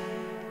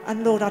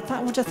 And Lord, I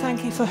want to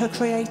thank you for her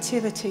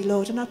creativity,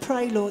 Lord. And I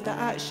pray, Lord, that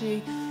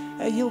actually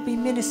you'll be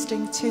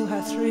ministering to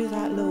her through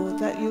that, Lord,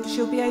 that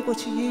she'll be able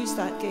to use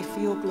that gift for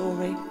your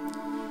glory.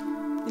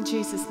 In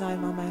Jesus'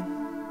 name, amen.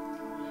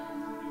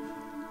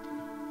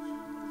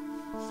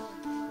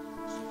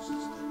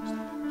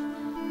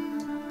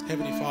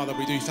 Heavenly Father,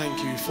 we do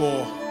thank you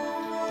for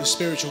the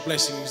spiritual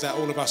blessings that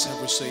all of us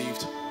have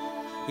received.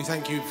 We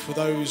thank you for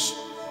those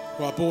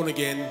who are born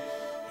again,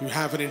 who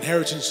have an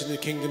inheritance in the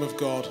kingdom of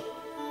God,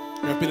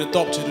 who have been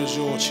adopted as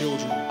your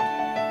children,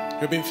 who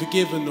have been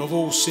forgiven of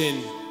all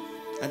sin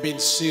and been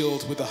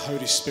sealed with the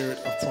Holy Spirit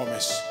of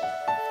promise.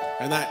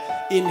 And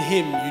that in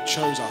him you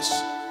chose us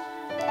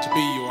to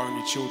be your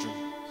only children.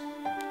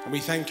 And we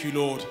thank you,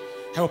 Lord.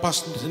 Help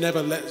us to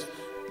never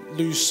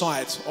lose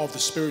sight of the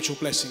spiritual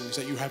blessings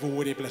that you have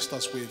already blessed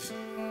us with.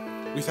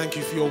 We thank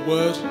you for your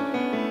word.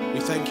 We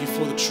thank you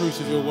for the truth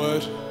of your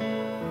word.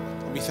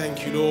 And we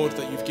thank you, Lord,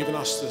 that you've given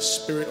us the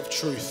spirit of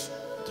truth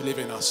to live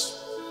in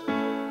us.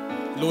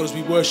 Lord, as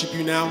we worship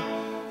you now,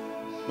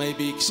 may it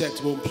be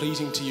acceptable and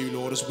pleasing to you,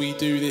 Lord, as we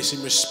do this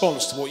in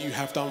response to what you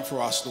have done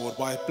for us, Lord,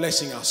 by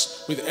blessing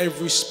us with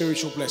every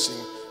spiritual blessing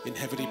in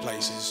heavenly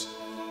places.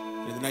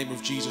 In the name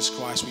of Jesus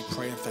Christ, we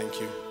pray and thank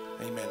you.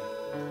 Amen.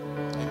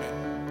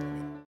 Amen.